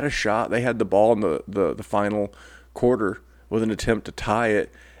 and they had a shot. They had the ball in the final quarter with an attempt to tie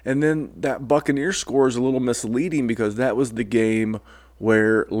it. And then that Buccaneers score is a little misleading because that was the game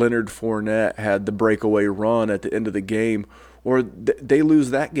where Leonard Fournette had the breakaway run at the end of the game, or they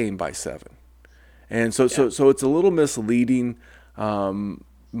lose that game by 7. And so it's a little misleading.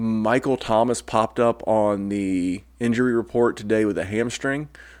 Michael Thomas popped up on the injury report today with a hamstring,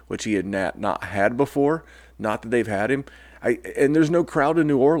 which he had not had before. Not that they've had him. And there's no crowd in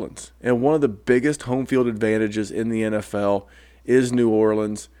New Orleans. And one of the biggest home field advantages in the NFL is New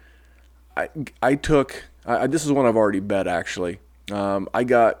Orleans. This is one I've already bet, actually. I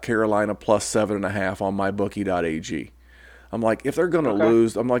got Carolina plus 7.5 on mybookie.ag. I'm like, if they're going to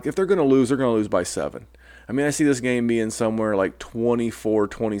lose, they're going to lose by 7. I mean, I see this game being somewhere like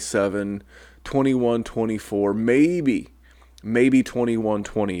 24-27, 21-24, maybe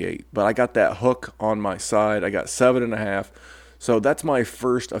 21-28. But I got that hook on my side. I got 7.5. So that's my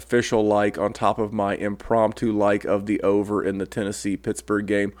first official like on top of my impromptu like of the over in the Tennessee-Pittsburgh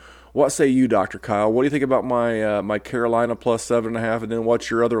game. What say you, Dr. Kyle? What do you think about my Carolina plus 7.5? And then what's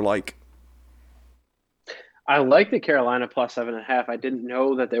your other like? I like the Carolina plus 7.5. I didn't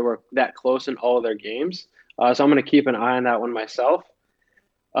know that they were that close in all of their games. So I'm going to keep an eye on that one myself.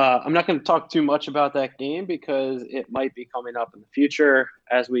 I'm not going to talk too much about that game because it might be coming up in the future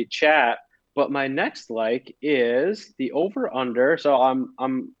as we chat. But my next like is the over/under. So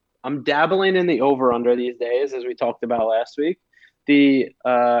I'm dabbling in the over/under these days, as we talked about last week. The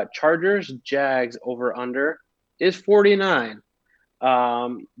Chargers-Jags over/under is 49.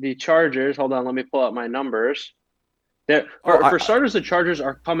 The Chargers, hold on, let me pull up my numbers. For starters, the Chargers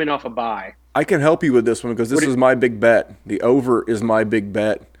are coming off a bye. I can help you with this one because this is my big bet. The over is my big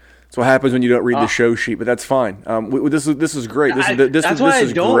bet. That's what happens when you don't read the show sheet, but that's fine. This is great. That's why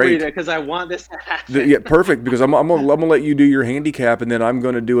I don't read it, because I want this to happen. Yeah, perfect. Because I'm gonna let you do your handicap, and then I'm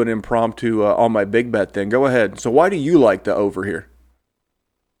gonna do an impromptu on my big bet. Then go ahead. So why do you like the over here?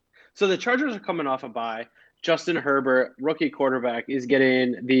 So the Chargers are coming off a bye. Justin Herbert, rookie quarterback, is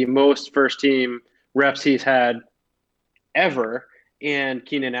getting the most first-team reps he's had ever, and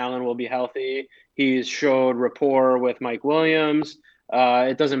Keenan Allen will be healthy. He's showed rapport with Mike Williams.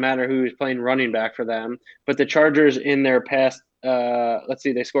 It doesn't matter who's playing running back for them. But the Chargers in their past,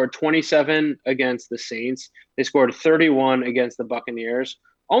 they scored 27 against the Saints. They scored 31 against the Buccaneers,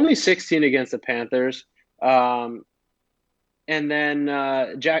 only 16 against the Panthers. And then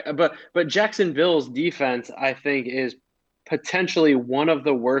but Jacksonville's defense, I think, is potentially one of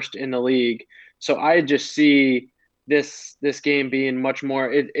the worst in the league. So I just see this game being much more.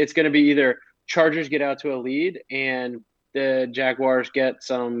 It's going to be either Chargers get out to a lead and the Jaguars get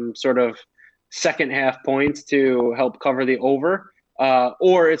some sort of second half points to help cover the over,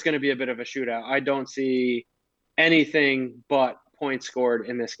 or it's going to be a bit of a shootout. I don't see anything but points scored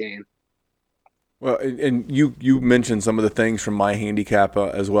in this game. Well, and you mentioned some of the things from my handicap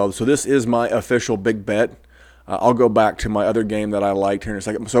as well. So this is my official big bet. I'll go back to my other game that I liked here in a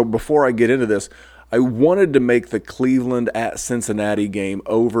second. So before I get into this, I wanted to make the Cleveland at Cincinnati game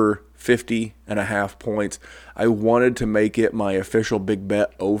over 50.5 points. I wanted to make it my official big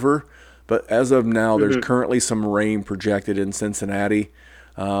bet over, but as of now, there's currently some rain projected in Cincinnati.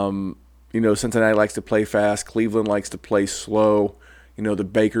 Cincinnati likes to play fast. Cleveland likes to play slow. The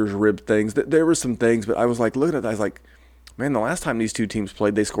Baker's rib things. There were some things, but I was like, looking at that, I was like, man, the last time these two teams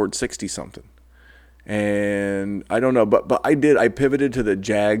played, they scored 60-something. And I don't know, but I pivoted to the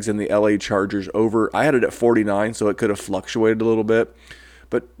Jags and the LA Chargers over. I had it at 49, so it could have fluctuated a little bit.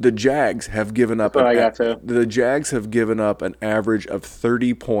 But the Jags have given up the Jags have given up an average of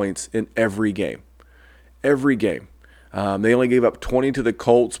 30 points in every game. Every game. They only gave up 20 to the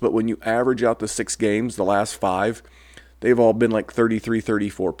Colts, but when you average out the 6 games, the last 5, they've all been like 33,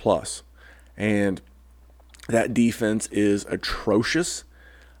 34 plus. And That defense is atrocious.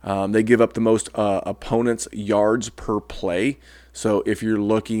 They give up the most opponents' yards per play. So if you're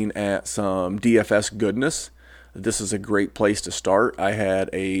looking at some DFS goodness, this is a great place to start. I had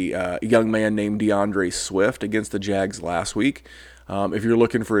a young man named DeAndre Swift against the Jags last week. If you're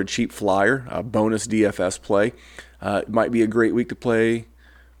looking for a cheap flyer, a bonus DFS play, it might be a great week to play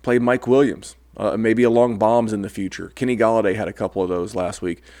Mike Williams, maybe a long bombs in the future. Kenny Golladay had a couple of those last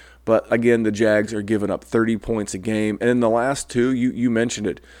week. But again, the Jags are giving up 30 points a game. And in the last two, you mentioned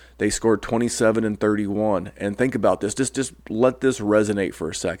it, they scored 27 and 31. And think about this. Just let this resonate for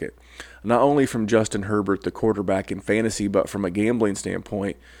a second. Not only from Justin Herbert, the quarterback in fantasy, but from a gambling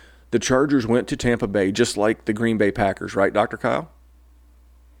standpoint, the Chargers went to Tampa Bay just like the Green Bay Packers, right, Dr. Kyle?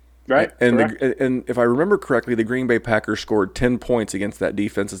 Right. And if I remember correctly, the Green Bay Packers scored 10 points against that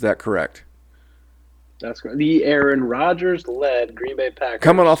defense. Is that correct? That's correct. The Aaron Rodgers-led Green Bay Packers.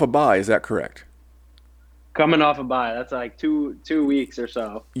 Coming off a bye, is that correct? Coming off a bye. That's like two weeks or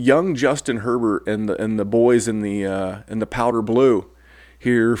so. Young Justin Herbert and the boys in the powder blue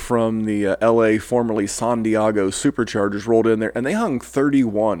here from the L.A. formerly San Diego Superchargers rolled in there, and they hung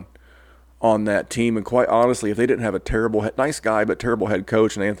 31 on that team. And quite honestly, if they didn't have a nice guy but terrible head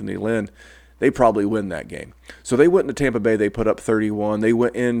coach in Anthony Lynn, they probably win that game. So they went into Tampa Bay, they put up 31. They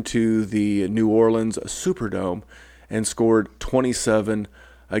went into the New Orleans Superdome and scored 27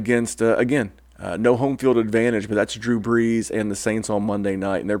 against, no home field advantage, but that's Drew Brees and the Saints on Monday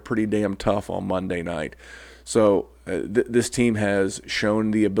night, and they're pretty damn tough on Monday night. So this team has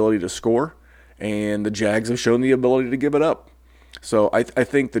shown the ability to score, and the Jags have shown the ability to give it up. So I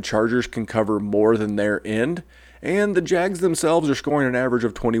think the Chargers can cover more than their end, and the Jags themselves are scoring an average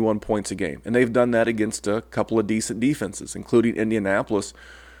of 21 points a game. And they've done that against a couple of decent defenses, including Indianapolis,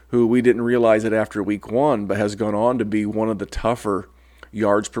 who we didn't realize it after week one, but has gone on to be one of the tougher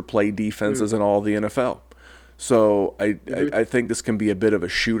yards per play defenses in all of the NFL. So I think this can be a bit of a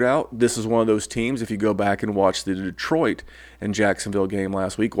shootout. This is one of those teams, if you go back and watch the Detroit and Jacksonville game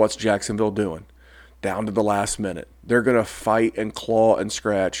last week, what's Jacksonville doing? Down to the last minute. They're going to fight and claw and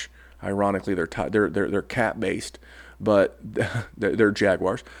scratch. Ironically, they're cat-based, but they're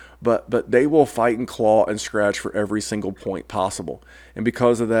Jaguars. But they will fight and claw and scratch for every single point possible. And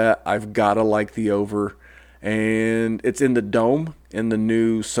because of that, I've got to like the over. And it's in the Dome, in the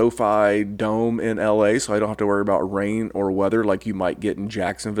new SoFi Dome in LA, so I don't have to worry about rain or weather like you might get in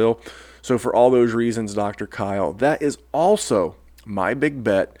Jacksonville. So for all those reasons, Dr. Kyle, that is also my big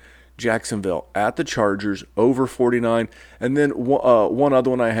bet. Jacksonville at the Chargers over 49, and then one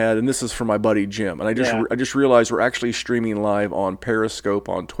other one I had, and this is for my buddy Jim, and I just realized we're actually streaming live on Periscope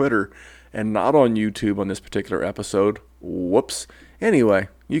on Twitter and not on YouTube on this particular episode. Whoops. Anyway,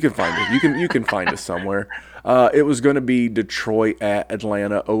 you can find it. You can find us somewhere. It was going to be Detroit at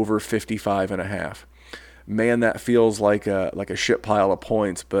Atlanta over 55.5. Man, that feels like a shit pile of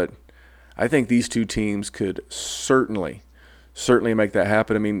points, but I think these two teams could certainly make that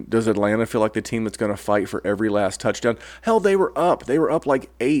happen. I mean, does Atlanta feel like the team that's going to fight for every last touchdown? Hell, they were up like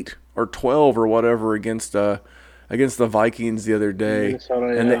 8 or 12 or whatever against the Vikings the other day,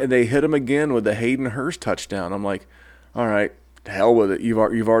 and they hit them again with the Hayden Hurst touchdown. I'm like, all right, hell with it. You've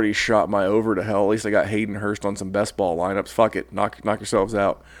already shot my over to hell. At least I got Hayden Hurst on some best ball lineups. Fuck it, knock yourselves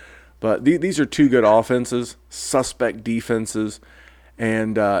out. But these are two good offenses, suspect defenses.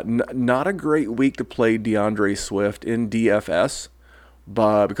 And not a great week to play DeAndre Swift in DFS,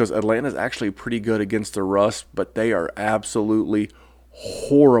 but because Atlanta's actually pretty good against the rush, but they are absolutely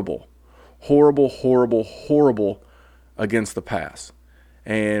horrible against the pass.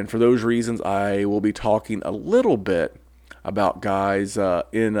 And for those reasons, I will be talking a little bit about guys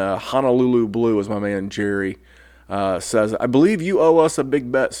in Honolulu Blue, as my man Jerry says. I believe you owe us a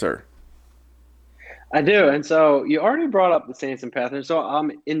big bet, sir. I do. And so you already brought up the Saints and Panthers. So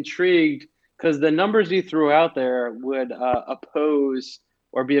I'm intrigued because the numbers you threw out there would oppose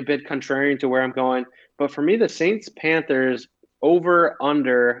or be a bit contrarian to where I'm going. But for me, the Saints Panthers over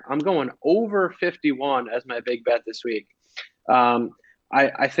under, I'm going over 51 as my big bet this week.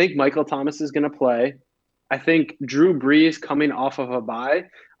 I think Michael Thomas is going to play. I think Drew Brees coming off of a bye.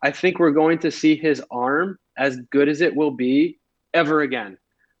 I think we're going to see his arm as good as it will be ever again.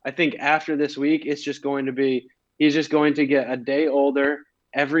 I think after this week, it's just going to be he's just going to get a day older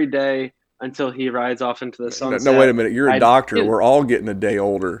every day until he rides off into the sunset. No, wait a minute. You're a doctor. We're all getting a day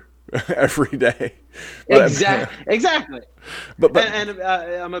older every day. Exactly. But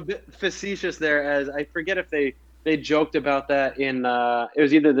I'm a bit facetious there, as I forget if they joked about that in it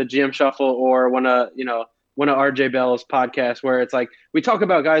was either the GM Shuffle or one of RJ Bell's podcasts, where it's like we talk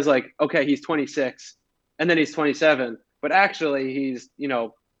about guys like, okay, he's 26 and then he's 27, but actually he's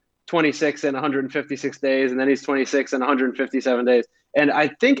 28 26 in 156 days, and then he's 26 in 157 days. And I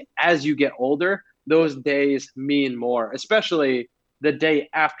think as you get older, those days mean more, especially the day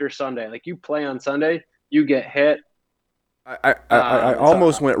after Sunday. Like you play on Sunday, you get hit. I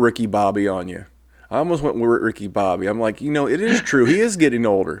almost went Ricky Bobby on you. I almost went Ricky Bobby. I'm like, it is true. He is getting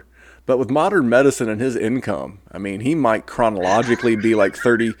older. But with modern medicine and his income, I mean, he might chronologically be like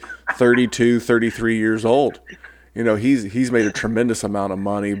 30, 32, 33 years old. He's made a tremendous amount of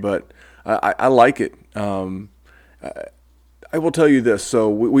money, but I like it. I will tell you this. So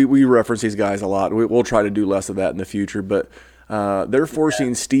we reference these guys a lot. We'll try to do less of that in the future, but they're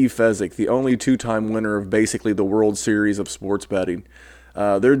forcing Steve Fezzik, the only two-time winner of basically the World Series of sports betting.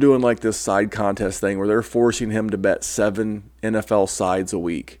 They're doing like this side contest thing where they're forcing him to bet 7 NFL sides a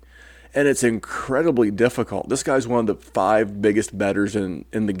week. And it's incredibly difficult. This guy's one of the 5 biggest bettors in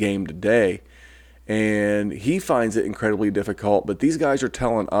the game today. And he finds it incredibly difficult. But these guys are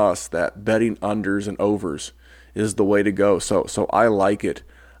telling us that betting unders and overs is the way to go. So I like it.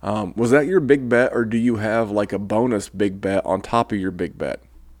 Was that your big bet, or do you have like a bonus big bet on top of your big bet?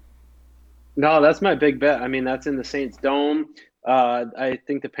 No, that's my big bet. I mean, that's in the Saints Dome. I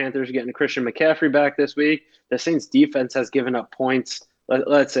think the Panthers are getting Christian McCaffrey back this week. The Saints defense has given up points.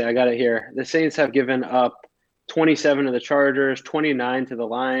 Let's say I got it here. The Saints have given up 27 to the Chargers, 29 to the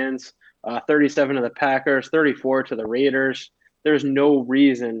Lions, 37 to the Packers, 34 to the Raiders. There's no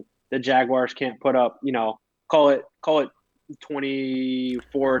reason the Jaguars can't put up, call it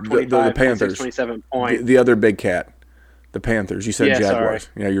 24, 25, the Panthers, 26, 27 points. The other big cat, the Panthers. You said Yeah, Jaguars.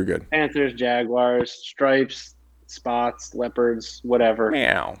 sorry. Yeah, you're good. Panthers, Jaguars, Stripes, Spots, Leopards, whatever.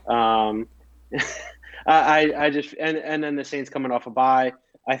 Meow. I just and then the Saints coming off a bye.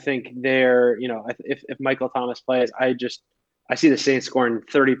 I think they're if Michael Thomas plays, I see the Saints scoring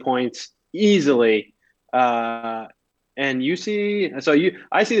 30 points easily. And I see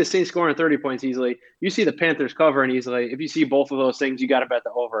the Saints scoring 30 points easily. You see the Panthers covering easily. If you see both of those things, you got to bet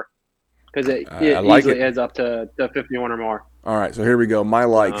the over because it easily adds up to 51 or more. All right, so here we go. My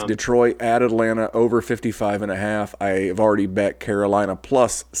likes: Detroit at Atlanta over 55.5. I've already bet Carolina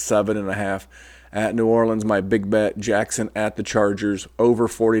plus 7.5. At New Orleans, my big bet, Jackson at the Chargers, over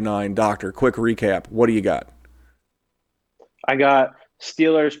 49. Doctor, quick recap. What do you got? I got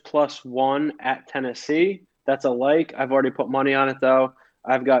Steelers plus 1 at Tennessee. That's a like. I've already put money on it, though.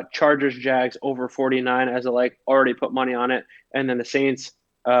 I've got Chargers, Jags over 49 as a like. Already put money on it. And then the Saints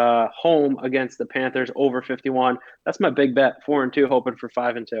home against the Panthers over 51. That's my big bet, 4-2, hoping for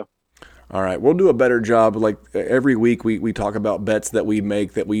 5-2. All right, we'll do a better job. Like every week we talk about bets that we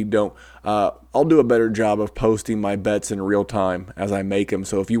make that we don't. I'll do a better job of posting my bets in real time as I make them.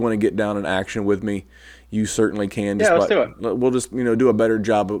 So if you want to get down in action with me, you certainly can. Let's do it. We'll just do a better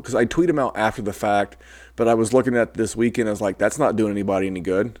job because I tweet them out after the fact. But I was looking at this weekend. I was like, that's not doing anybody any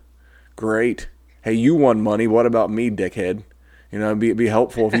good. Great. Hey, you won money. What about me, dickhead? It'd be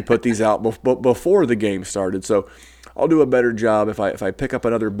helpful if you put these out before the game started. So I'll do a better job if I pick up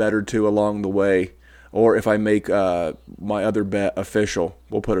another bet or two along the way, or if I make my other bet official.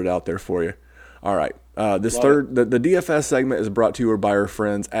 We'll put it out there for you. All right. The DFS segment is brought to you by our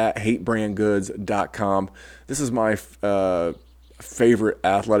friends at hatebrandgoods.com. This is my favorite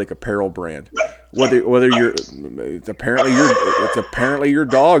athletic apparel brand. Whether it's apparently your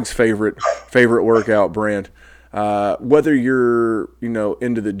dog's favorite workout brand. Whether you're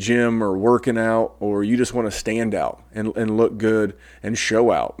into the gym or working out, or you just want to stand out and look good and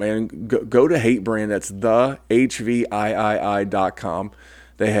show out, man, go to Hate Brand. That's the HVIII.com.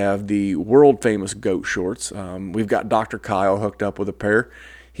 They have the world famous goat shorts. We've got Dr. Kyle hooked up with a pair.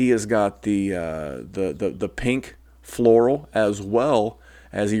 He has got the pink floral, as well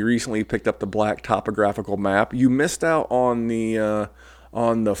as he recently picked up the black topographical map. You missed out on the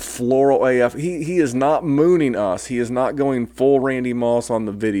floral AF. He is not mooning us. He is not going full Randy Moss on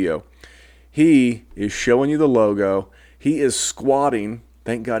the video. He is showing you the logo. He is squatting.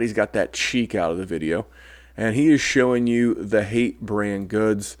 Thank God he's got that cheek out of the video. And he is showing you the Hate Brand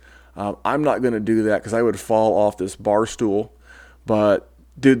goods. I'm not going to do that because I would fall off this bar stool. But,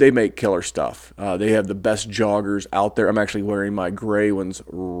 dude, they make killer stuff. They have the best joggers out there. I'm actually wearing my gray ones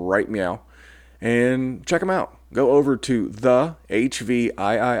right meow. And check them out. Go over to the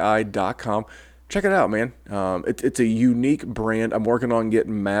HVIII.com. Check it out, man. It's a unique brand. I'm working on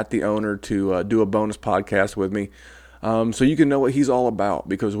getting Matt, the owner, to do a bonus podcast with me, so you can know what he's all about.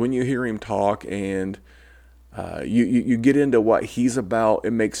 Because when you hear him talk and you get into what he's about,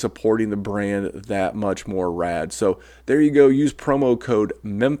 it makes supporting the brand that much more rad. So there you go. Use promo code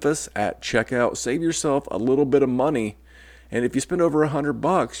Memphis at checkout. Save yourself a little bit of money. And if you spend over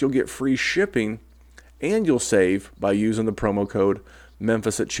 $100, you'll get free shipping, and you'll save by using the promo code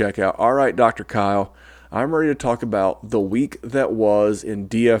Memphis at checkout. All right, Dr. Kyle, I'm ready to talk about the week that was in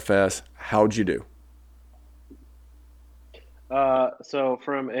DFS. How'd you do? So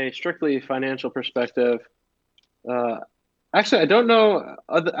from a strictly financial perspective, actually, I don't know,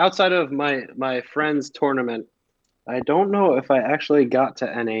 outside of my friend's tournament, I don't know if I actually got to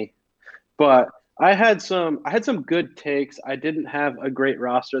any, but I had some good takes. I didn't have a great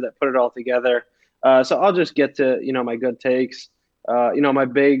roster that put it all together. So I'll just get to, my good takes. My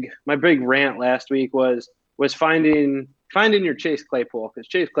big rant last week was finding your Chase Claypool, because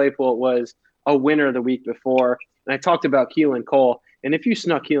Chase Claypool was a winner the week before. And I talked about Keelan Cole. And if you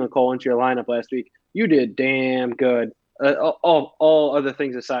snuck Keelan Cole into your lineup last week, you did damn good. All other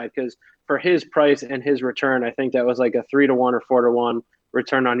things aside, because for his price and his return, I think that was like a 3-1 or 4-1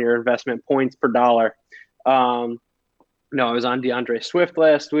 return on your investment, points per dollar. I was on DeAndre Swift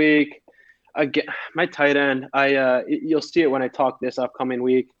last week. Again, my tight end, you'll see it when I talk this upcoming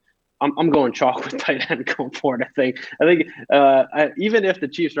week. I'm going chalk with tight end going forward. I think even if the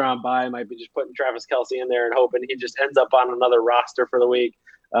Chiefs are on bye, I might be just putting Travis Kelce in there and hoping he just ends up on another roster for the week.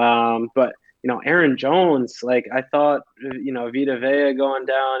 But Aaron Jones, like I thought, Vita Vea going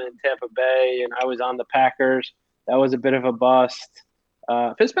down in Tampa Bay, and I was on the Packers. That was a bit of a bust.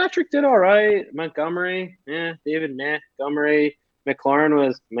 Fitzpatrick did all right. Montgomery, David, Montgomery. McLaurin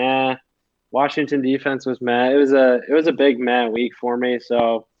was meh. Washington defense was meh. It was a big meh week for me.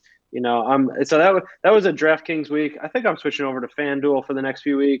 So, so that was a DraftKings week. I think I'm switching over to FanDuel for the next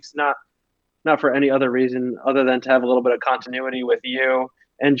few weeks. Not for any other reason other than to have a little bit of continuity with you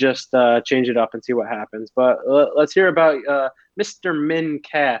and just change it up and see what happens. But let's hear about Mr. Min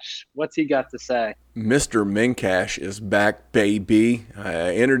Cash. What's he got to say? Mr. Mincash is back, baby.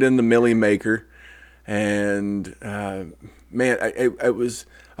 I entered in the Millie Maker, and man, I was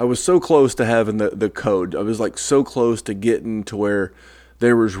so close to having the code. I was like so close to getting to where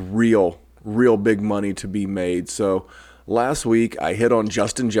there was real big money to be made. So last week I hit on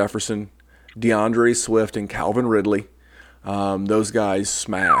Justin Jefferson, DeAndre Swift, and Calvin Ridley. Those guys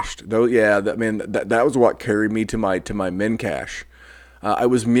smashed. That was what carried me to my Mincash. I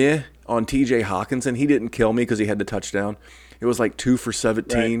was meh on TJ Hawkinson. He didn't kill me because he had the touchdown. It was like 2 for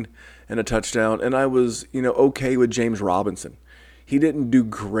 17 and a touchdown. And I was, okay with James Robinson. He didn't do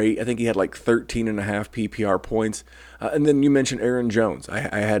great. I think he had like 13.5 PPR points. And then you mentioned Aaron Jones. I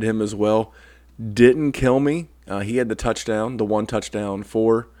had him as well. Didn't kill me. He had the one touchdown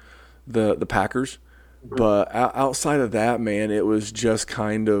for the Packers. But outside of that, man, it was just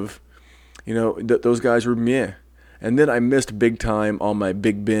kind of, those guys were meh. And then I missed big time on my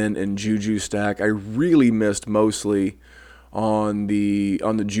Big Ben and Juju stack. I really missed mostly on the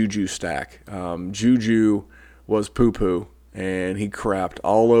Juju stack. Juju was poo-poo, and he crapped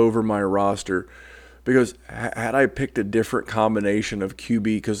all over my roster. Because had I picked a different combination of QB,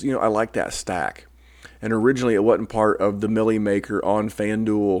 because, I like that stack. And originally it wasn't part of the Millie Maker on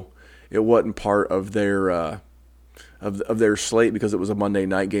FanDuel. It wasn't part of their of their slate because it was a Monday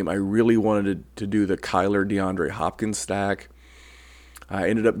night game. I really wanted to do the Kyler DeAndre Hopkins stack. I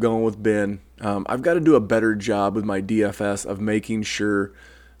ended up going with Ben. I've got to do a better job with my DFS of making sure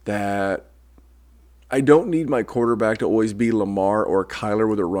that I don't need my quarterback to always be Lamar or Kyler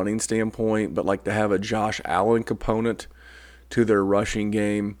with a running standpoint, but like to have a Josh Allen component to their rushing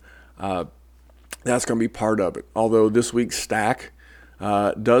game. That's going to be part of it. Although this week's stack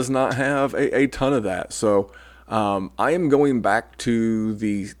does not have a ton of that. So I am going back to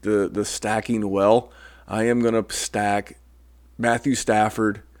the stacking well. I am going to stack Matthew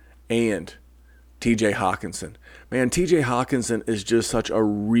Stafford and TJ Hawkinson. Man, TJ Hawkinson is just such a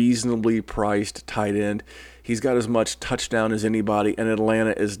reasonably priced tight end. He's got as much touchdown as anybody, and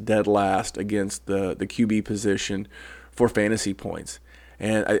Atlanta is dead last against the QB position for fantasy points.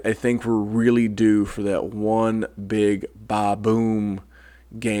 And I think we're really due for that one big ba-boom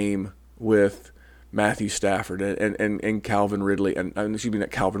game with Matthew Stafford and Calvin Ridley, and excuse me,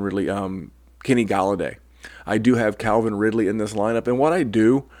 not Calvin Ridley, Kenny Galladay. I do have Calvin Ridley in this lineup, and what I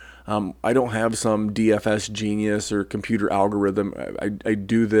do, I don't have some DFS genius or computer algorithm. I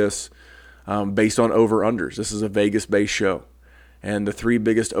do this based on over-unders. This is a Vegas-based show, and the 3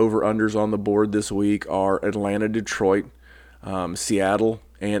 biggest over-unders on the board this week are Atlanta, Detroit, Seattle,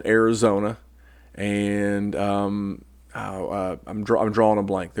 and Arizona, and I'm drawing a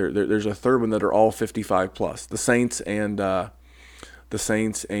blank. There's a third one that are all 55 plus. The Saints and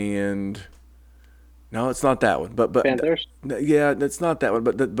No, it's not that one. But Panthers. Yeah, it's not that one.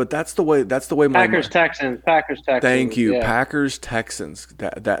 But that's the way. That's the way my Packers Texans. Thank you, Yeah. Packers Texans.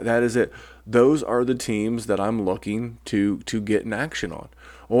 That is it. Those are the teams that I'm looking to get in action on,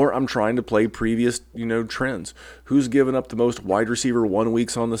 or I'm trying to play previous trends. Who's given up the most wide receiver 1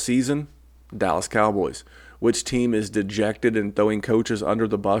 weeks on the season? Dallas Cowboys. Which team is dejected and throwing coaches under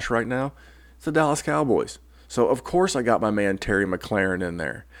the bus right now? It's the Dallas Cowboys. So, of course, I got my man Terry McLaurin in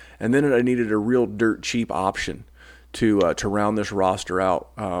there. And then I needed a real dirt cheap option to round this roster out.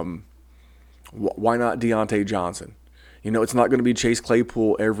 Why not Deontay Johnson? It's not going to be Chase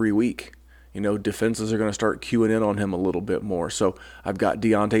Claypool every week. Defenses are going to start queuing in on him a little bit more. So I've got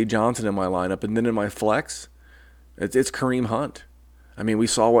Deontay Johnson in my lineup. And then in my flex, it's Kareem Hunt. I mean, we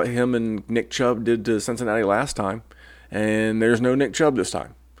saw what him and Nick Chubb did to Cincinnati last time. And there's no Nick Chubb this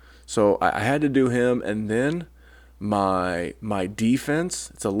time. So I had to do him, and then my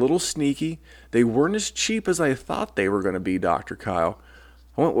defense, it's a little sneaky. They weren't as cheap as I thought they were going to be, Dr. Kyle.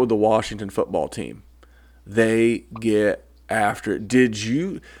 I went with the Washington football team. They get after it. Did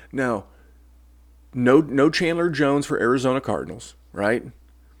you – now, no Chandler Jones for Arizona Cardinals, right?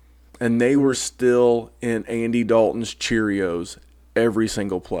 And they were still in Andy Dalton's Cheerios every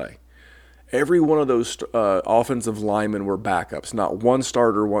single play. Every one of those offensive linemen were backups. Not one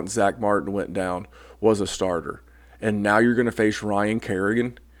starter once Zach Martin went down was a starter. And now you're going to face Ryan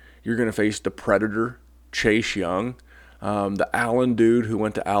Kerrigan. You're going to face the Predator, Chase Young, the Allen dude who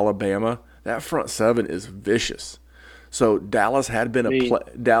went to Alabama. That front seven is vicious. So Dallas had been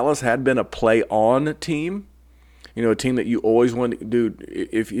a play-on team. A team that you always want to – dude,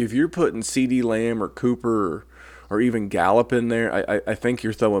 if you're putting CeeDee Lamb or Cooper or even Gallup in there, I think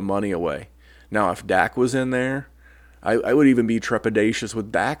you're throwing money away. Now, if Dak was in there, I would even be trepidatious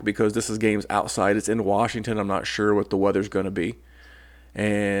with Dak because this is games outside. It's in Washington. I'm not sure what the weather's going to be.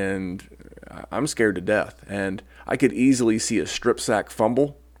 And I'm scared to death. And I could easily see a strip sack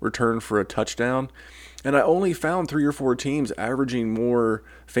fumble return for a touchdown. And I only found 3 or 4 teams averaging more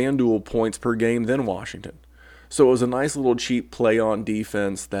FanDuel points per game than Washington. So it was a nice little cheap play on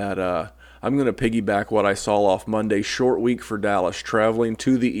defense that I'm going to piggyback what I saw off Monday. Short week for Dallas, traveling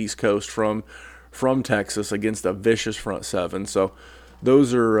to the East Coast from Texas against a vicious front seven. So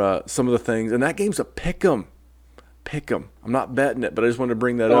those are some of the things. And that game's a pick 'em. Pick 'em. I'm not betting it, but I just wanted to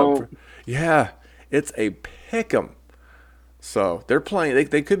bring that up. Yeah, it's a pick 'em. So they're playing.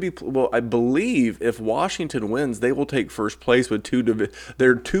 They could be. Well, I believe if Washington wins, they will take first place with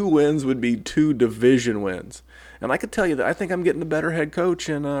their 2 wins would be 2 division wins. And I could tell you that I think I'm getting a better head coach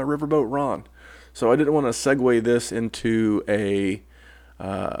in Riverboat Ron. So I didn't want to segue this into a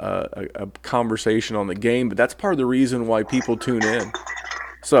conversation on the game, but that's part of the reason why people tune in.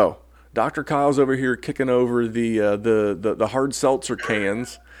 So Dr. Kyle's over here kicking over the hard seltzer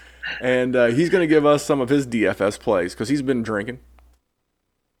cans, and he's going to give us some of his DFS plays because he's been drinking.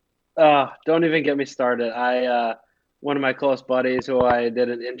 Don't even get me started. One of my close buddies who I did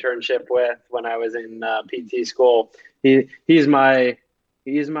an internship with when I was in PT school. He's my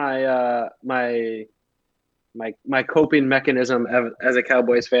coping mechanism as a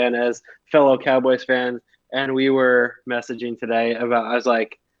Cowboys fan, as fellow Cowboys fans. And we were messaging today about, I was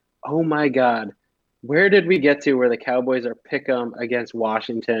like, oh my God, where did we get to where the Cowboys are pick 'em against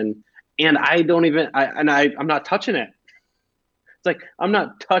Washington? And I'm not touching it. It's like, I'm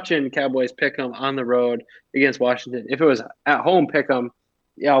not touching Cowboys pick 'em on the road against Washington. If it was at home pick 'em,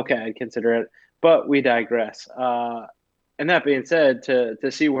 yeah, okay, I'd consider it. But we digress. And that being said,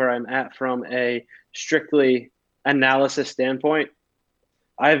 to see where I'm at from a strictly analysis standpoint,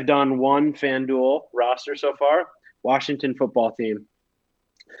 I've done one FanDuel roster so far, Washington football team.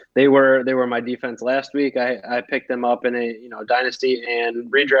 They were my defense last week. I picked them up in a dynasty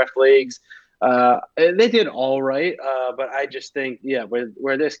and redraft leagues. They did all right, but I just think,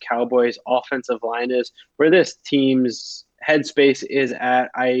 where this Cowboys offensive line is, where this team's headspace is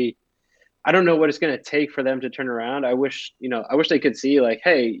at, I don't know what it's going to take for them to turn around. I wish they could see like,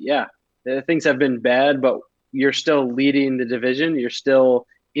 hey, yeah, things have been bad, but you're still leading the division. You're still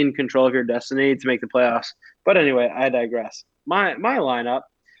in control of your destiny to make the playoffs. But anyway, I digress. My lineup.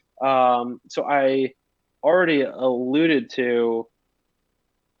 So I already alluded to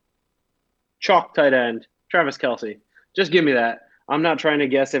chalk tight end, Travis Kelce. Just give me that. I'm not trying to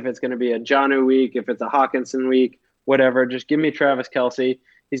guess if it's going to be a Jonnu week, if it's a Hawkinson week, whatever. Just give me Travis Kelce.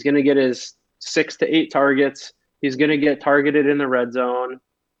 He's going to get his 6 to 8 targets. He's going to get targeted in the red zone,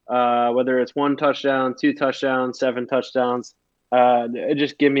 whether it's 1 touchdown, 2 touchdowns, 7 touchdowns.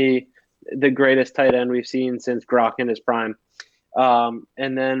 Just give me the greatest tight end we've seen since Gronk in his prime.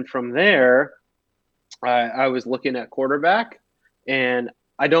 And then from there, I was looking at quarterback, and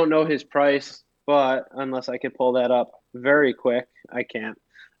I don't know his price. but unless I could pull that up very quick, I can't.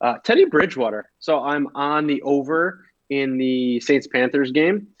 Teddy Bridgewater. So I'm on the over in the Saints Panthers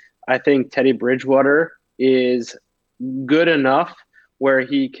game. I think Teddy Bridgewater is good enough where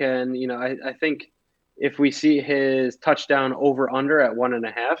he can, I think if we see his touchdown over under at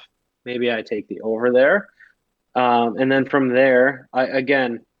 1.5, maybe I take the over there. And then from there,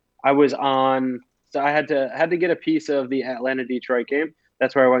 I was on. So I had to get a piece of the Atlanta Detroit game.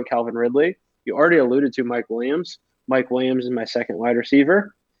 That's where I went Calvin Ridley. You already alluded to Mike Williams. Mike Williams is my second wide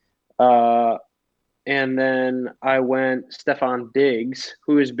receiver. And then I went Stephon Diggs,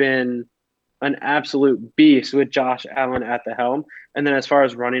 who has been an absolute beast with Josh Allen at the helm. And then as far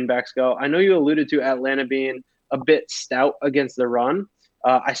as running backs go, I know you alluded to Atlanta being a bit stout against the run.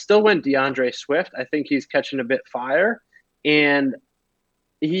 I still went DeAndre Swift. I think he's catching a bit fire. And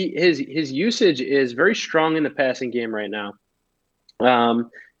his usage is very strong in the passing game right now.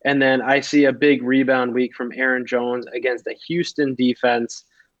 And then I see a big rebound week from Aaron Jones against a Houston defense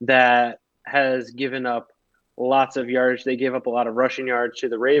that has given up lots of yards. They gave up a lot of rushing yards to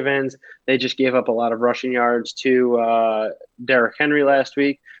the Ravens. They just gave up a lot of rushing yards to Derrick Henry last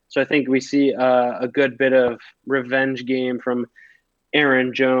week. So I think we see a good bit of revenge game from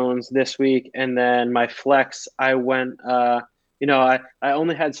Aaron Jones this week. And then my flex, I went, I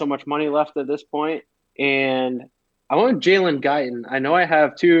only had so much money left at this point, and I went Jalen Guyton. I know I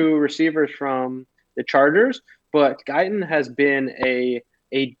have two receivers from the Chargers, but Guyton has been a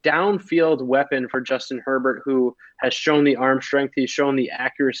downfield weapon for Justin Herbert, who has shown the arm strength. He's shown the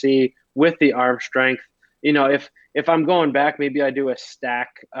accuracy with the arm strength. If I'm going back, maybe I do a stack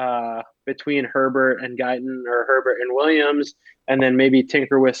between Herbert and Guyton, or Herbert and Williams, and then maybe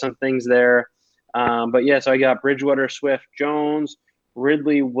tinker with some things there. But yeah, so I got Bridgewater, Swift, Jones,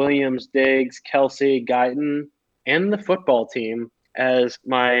 Ridley, Williams, Diggs, Kelsey, Guyton, and the football team as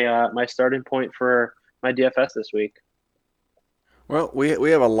my starting point for my DFS this week. Well,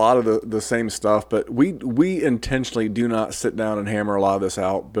 we have a lot of the same stuff, but we intentionally do not sit down and hammer a lot of this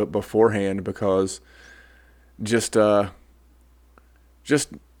out beforehand, because just we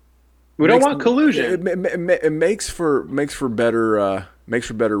don't want collusion. It makes for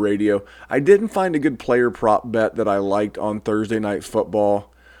better radio. I didn't find a good player prop bet that I liked on Thursday Night Football.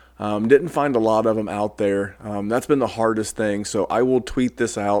 Didn't find a lot of them out there. That's been the hardest thing. So I will tweet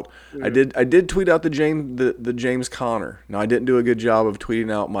this out. I did tweet out the James Conner. Now, I didn't do a good job of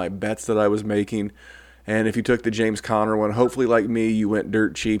tweeting out my bets that I was making. And if you took the James Conner one, hopefully like me, you went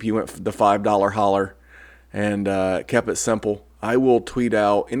dirt cheap. You went the $5 holler and kept it simple. I will tweet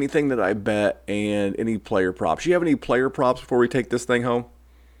out anything that I bet and any player props. You have any player props before we take this thing home?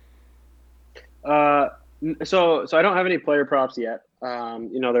 So I don't have any player props yet.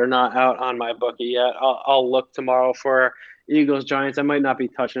 They're not out on my bookie yet. I'll look tomorrow for Eagles Giants. I might not be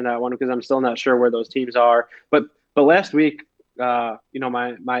touching that one because I'm still not sure where those teams are. But last week, my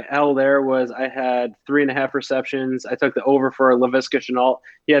L there was I had 3.5 receptions. I took the over for Laviska Shenault.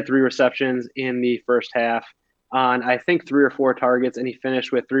 He had 3 receptions in the first half on, I think, 3 or 4 targets, and he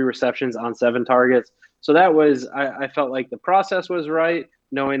finished with 3 receptions on 7 targets. So that was, I felt like the process was right,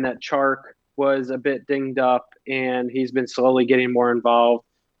 knowing that Chark was a bit dinged up and he's been slowly getting more involved.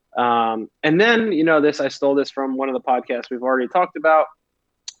 And then, I stole this from one of the podcasts we've already talked about.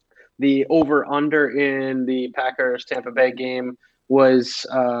 The over-under in the Packers-Tampa Bay game was,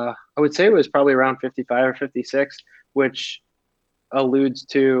 I would say it was probably around 55 or 56, which alludes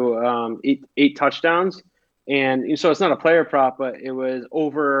to 8 touchdowns. And so it's not a player prop, but it was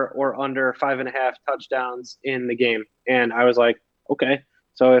over or under 5.5 touchdowns in the game. And I was like, okay.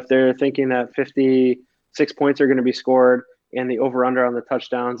 So if they're thinking that 56 points are going to be scored and the over-under on the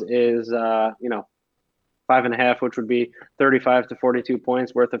touchdowns is, 5.5, which would be 35 to 42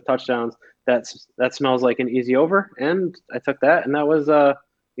 points worth of touchdowns, that smells like an easy over. And I took that, and that was,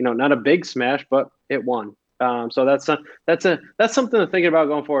 not a big smash, but it won. So that's something to think about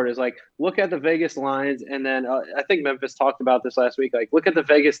going forward, is like, look at the Vegas lines. And then I think Memphis talked about this last week, like look at the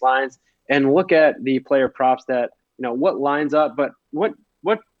Vegas lines and look at the player props that, what lines up, but what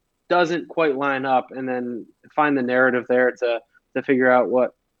doesn't quite line up, and then find the narrative there to figure out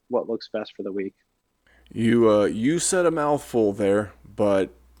what looks best for the week. You said a mouthful there, but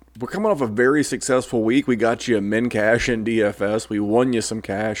we're coming off a very successful week. We got you a min cash in DFS. We won you some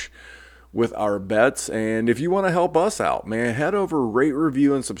cash with our bets. And if you want to help us out, man, head over, rate,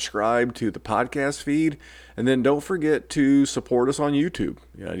 review, and subscribe to the podcast feed. And then don't forget to support us on YouTube.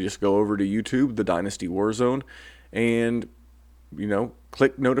 Just go over to YouTube, The Dynasty Warzone, and,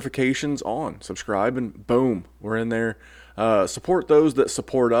 click notifications on, subscribe, and boom, we're in there. Support those that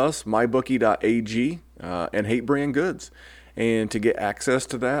support us, mybookie.ag and Hate Brand Goods. And to get access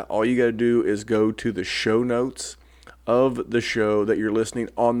to that, all you got to do is go to the show notes of the show that you're listening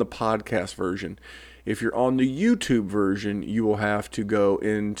on the podcast version. If you're on the YouTube version, you will have to go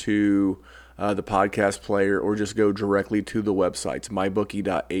into the podcast player or just go directly to the websites,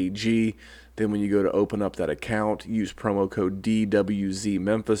 mybookie.ag. Then when you go to open up that account, use promo code DWZ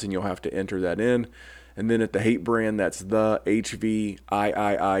Memphis, and you'll have to enter that in. And then at the hate brand, that's the HVIII.com.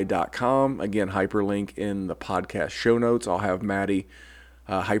 Again, hyperlink in the podcast show notes. I'll have Maddie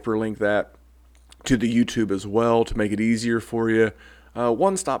hyperlink that to the YouTube as well to make it easier for you.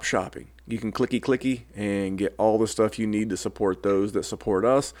 One-stop shopping. You can clicky and get all the stuff you need to support those that support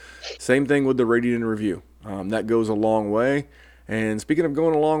us. Same thing with the rating and review. That goes a long way. And speaking of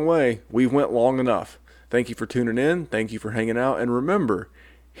going a long way, we've went long enough. Thank you for tuning in. Thank you for hanging out. And remember,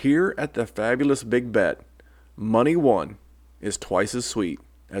 here at the Fabulous Big Bet, money won is twice as sweet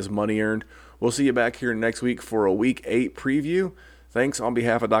as money earned. We'll see you back here next week for a Week 8 preview. Thanks on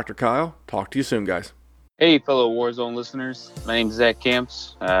behalf of Dr. Kyle. Talk to you soon, guys. Hey, fellow Warzone listeners. My name is Zach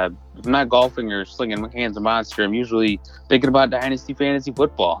Camps. If I'm not golfing or slinging cans of Monster, I'm usually thinking about Dynasty Fantasy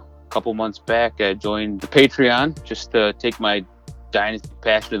Football. A couple months back, I joined the Patreon just to take my Dynasty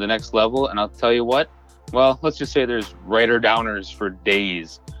passion to the next level. And I'll tell you what, well, let's just say there's writer downers for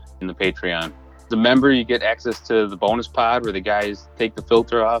days in the Patreon. As a member, you get access to the bonus pod where the guys take the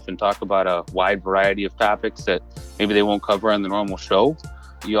filter off and talk about a wide variety of topics that maybe they won't cover on the normal show.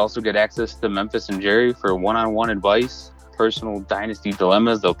 You also get access to Memphis and Jerry for one-on-one advice, personal Dynasty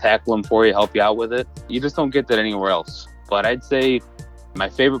dilemmas. They'll tackle them for you, help you out with it. You just don't get that anywhere else. But I'd say my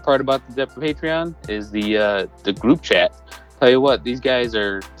favorite part about the Patreon is the group chat. Tell you what, these guys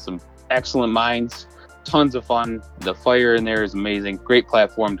are some excellent minds. Tons of fun. The fire in there is amazing. Great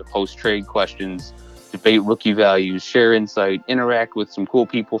platform to post trade questions, debate rookie values, share insight, interact with some cool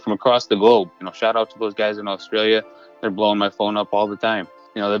people from across the globe. Shout out to those guys in Australia. They're blowing my phone up all the time.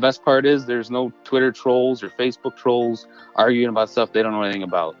 The best part is there's no Twitter trolls or Facebook trolls arguing about stuff they don't know anything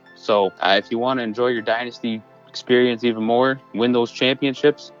about. So if you want to enjoy your Dynasty experience even more, win those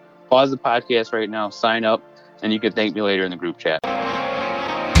championships, pause the podcast right now, sign up, and you can thank me later in the group chat.